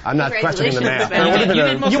 I'm not questioning the math. Congratulations, There would have been You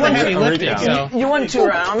did most a, of the heavy a lifting, recount. so. You won 2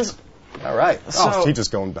 rounds. All right. So- He's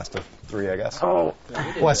just going best of 3, I guess. Oh.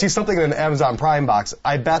 Well, I see something in an Amazon Prime box.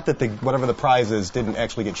 I bet that whatever the prize is didn't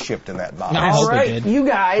actually get shipped in that box. No. I All hope it right, did. you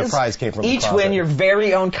guys The prize came from the each closet. win your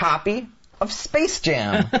very own copy of Space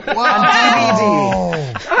Jam on DVD. Oh,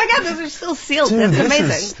 Oh my god, those are still sealed. dude, That's this amazing.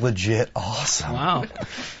 is legit awesome. Wow.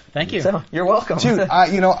 Thank you. So you're welcome. Dude,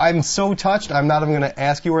 I'm so touched. I'm not even going to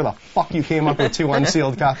ask you where the fuck you came up with 2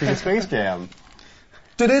 unsealed copies of Space Jam.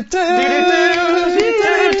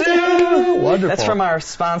 Wonderful. That's from our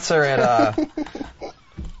sponsor at. Who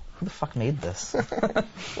the fuck made this?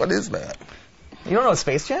 What is that? You don't know what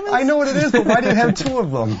Space Jam is? I know what it is, but why do you have two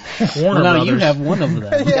of them? Warner No, Brothers. you have one of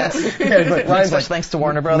them. Yeah, but Ryan's like, Thanks to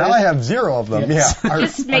Warner Brothers. now I have 0 of them. Yeah.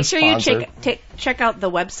 Just make sure you check out the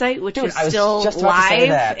website, which is I was still just about to say live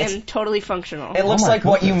that. and totally functional. It looks my like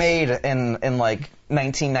what you goodness. made in like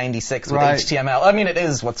 1996 with Right. HTML. I mean, it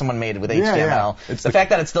is what someone made with HTML. yeah. It's The the- fact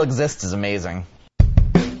that it still exists is amazing.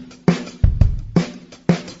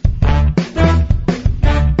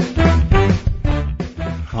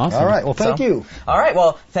 Awesome. All right. Well, thank So- you. All right.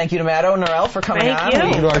 Well, thank you to Matt O'Norell for coming Thank on. you. We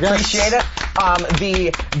Thank you to our guests. appreciate it.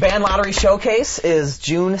 The Band Lottery Showcase is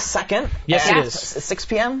June 2nd. Yes, at it is. 6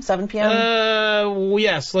 p.m., 7 p.m.? Well,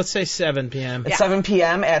 yes, let's say 7 p.m. At 7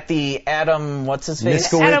 p.m. at the Adam, what's his face?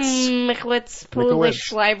 Miskowitz. Adam Michowitz,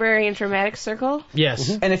 Polish Library Informatics Circle, Yes.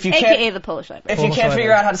 And if you aka can't, the Polish Library. if you Polish can't Library.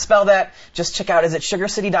 figure out how to spell that, just check out, is it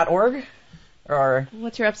sugarcity.org? Or,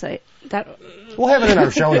 What's your website? We'll have it in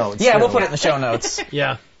our show notes. yeah, too. we'll put it in the show notes.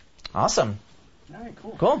 Yeah. Awesome.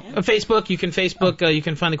 Cool. Facebook, you can you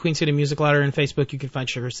can find the Queen City Music Lottery on Facebook. You can find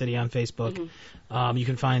Sugar City on Facebook. You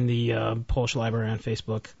can find the Polish Library on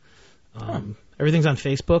Facebook. Everything's on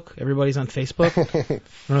Facebook. Everybody's on Facebook. I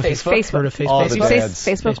don't know if you've Facebook? heard of Facebook. All the Did you say dads.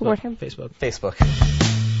 Facebook one more time? Facebook. Facebook.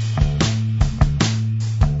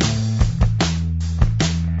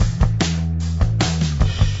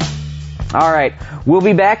 All right. We'll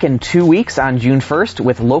be back in 2 weeks on June 1st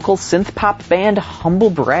with local synth pop band Humble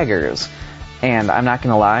Braggers. And I'm not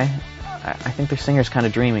going to lie, I think their singer's kind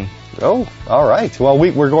of dreamy. Oh, all right. Well,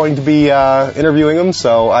 we're going to be interviewing him,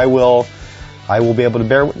 so I will be able to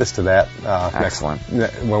bear witness to that Excellent.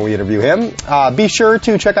 when we interview him. Be sure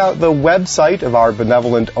to check out the website of our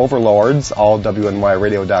benevolent overlords,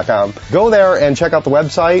 allwnYradio.com. Go there and check out the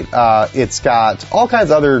website. It's got all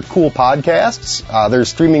kinds of other cool podcasts. There's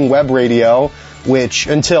streaming web radio, which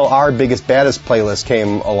until our biggest, baddest playlist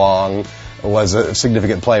came along, was a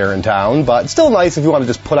significant player in town, but still nice if you want to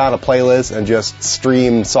just put on a playlist and just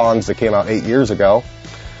stream songs that came out 8 years ago.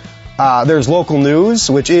 There's local news,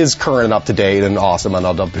 which is current and up to date and awesome on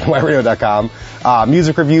allwnYradio.com.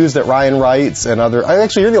 Music reviews that Ryan writes and other.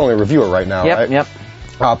 Actually, you're the only reviewer right now, right? Yep.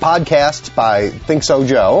 Podcast by Think So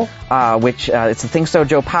Joe. Which it's the Think So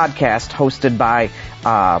Joe podcast hosted by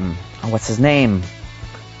what's his name?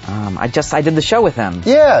 I did the show with him.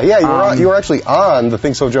 Yeah, you were actually on the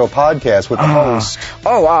Think So Joe podcast with the host.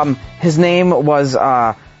 His name was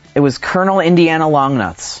it was Colonel Indiana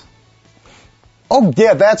Longnuts. Oh,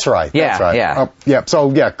 yeah, that's right. Yeah, that's right. yeah.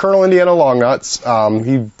 So, Colonel Indiana Longnuts,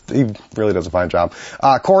 he really does a fine job.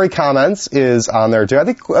 Corey Comments is on there, too. I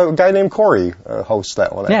think a guy named Corey hosts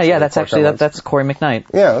that one. Yeah, that's Corey actually, Comments. that's Corey McKnight.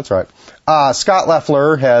 Yeah, that's right. Scott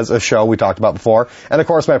Leffler has a show we talked about before. And, of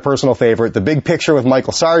course, my personal favorite, The Big Picture with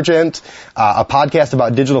Michael Sargent, a podcast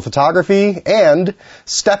about digital photography, and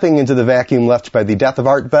stepping into the vacuum left by the death of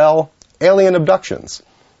Art Bell, alien abductions.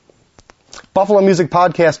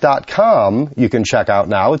 BuffaloMusicPodcast.com you can check out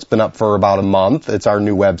now. It's been up for about a month. It's our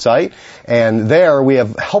new website. And there we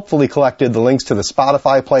have helpfully collected the links to the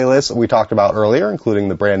Spotify playlist that we talked about earlier, including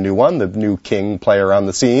the brand new one, the new King player on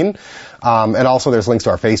the scene. And also there's links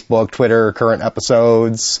to our Facebook, Twitter, current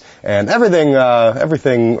episodes, and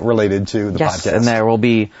everything related to the podcast. And there will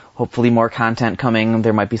be hopefully more content coming.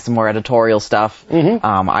 There might be some more editorial stuff.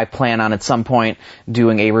 I plan on at some point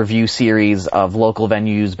doing a review series of local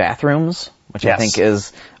venues' bathrooms, which I think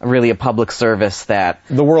is really a public service that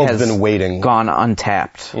the world's has been waiting, gone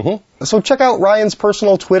untapped. So check out Ryan's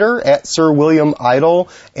personal Twitter at Sir William Idle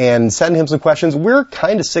and send him some questions. We're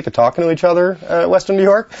kind of sick of talking to each other at Western New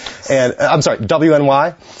York, and I'm sorry,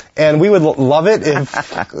 WNY. And we would love it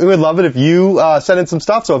if you send in some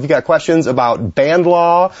stuff. So if you got questions about band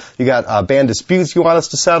law, you got band disputes you want us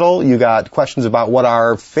to settle, you got questions about what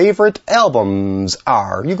our favorite albums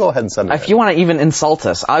are, you go ahead and send it. If you want to even insult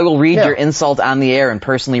us, I will read your insult on the air and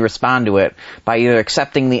personally respond to it by either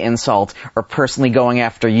accepting the insult or personally going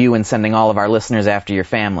after you and sending all of our listeners after your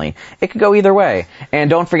family. It could go either way. And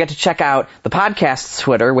don't forget to check out the podcast's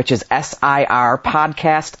Twitter, which is SIR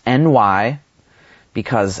Podcast NY,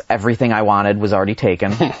 because everything I wanted was already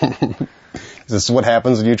taken. This is what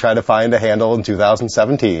happens when you try to find a handle in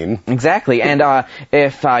 2017. Exactly. And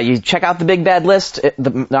if you check out the Big Bad List,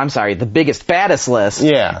 the Biggest Baddest List,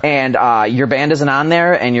 and your band isn't on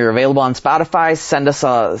there and you're available on Spotify, send us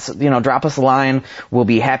drop us a line. We'll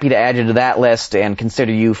be happy to add you to that list and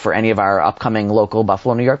consider you for any of our upcoming local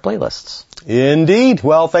Buffalo, New York playlists. Indeed.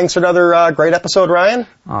 Well, thanks for another great episode, Ryan.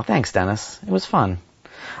 Oh, thanks, Dennis. It was fun.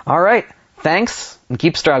 All right. Thanks, and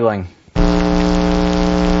keep struggling.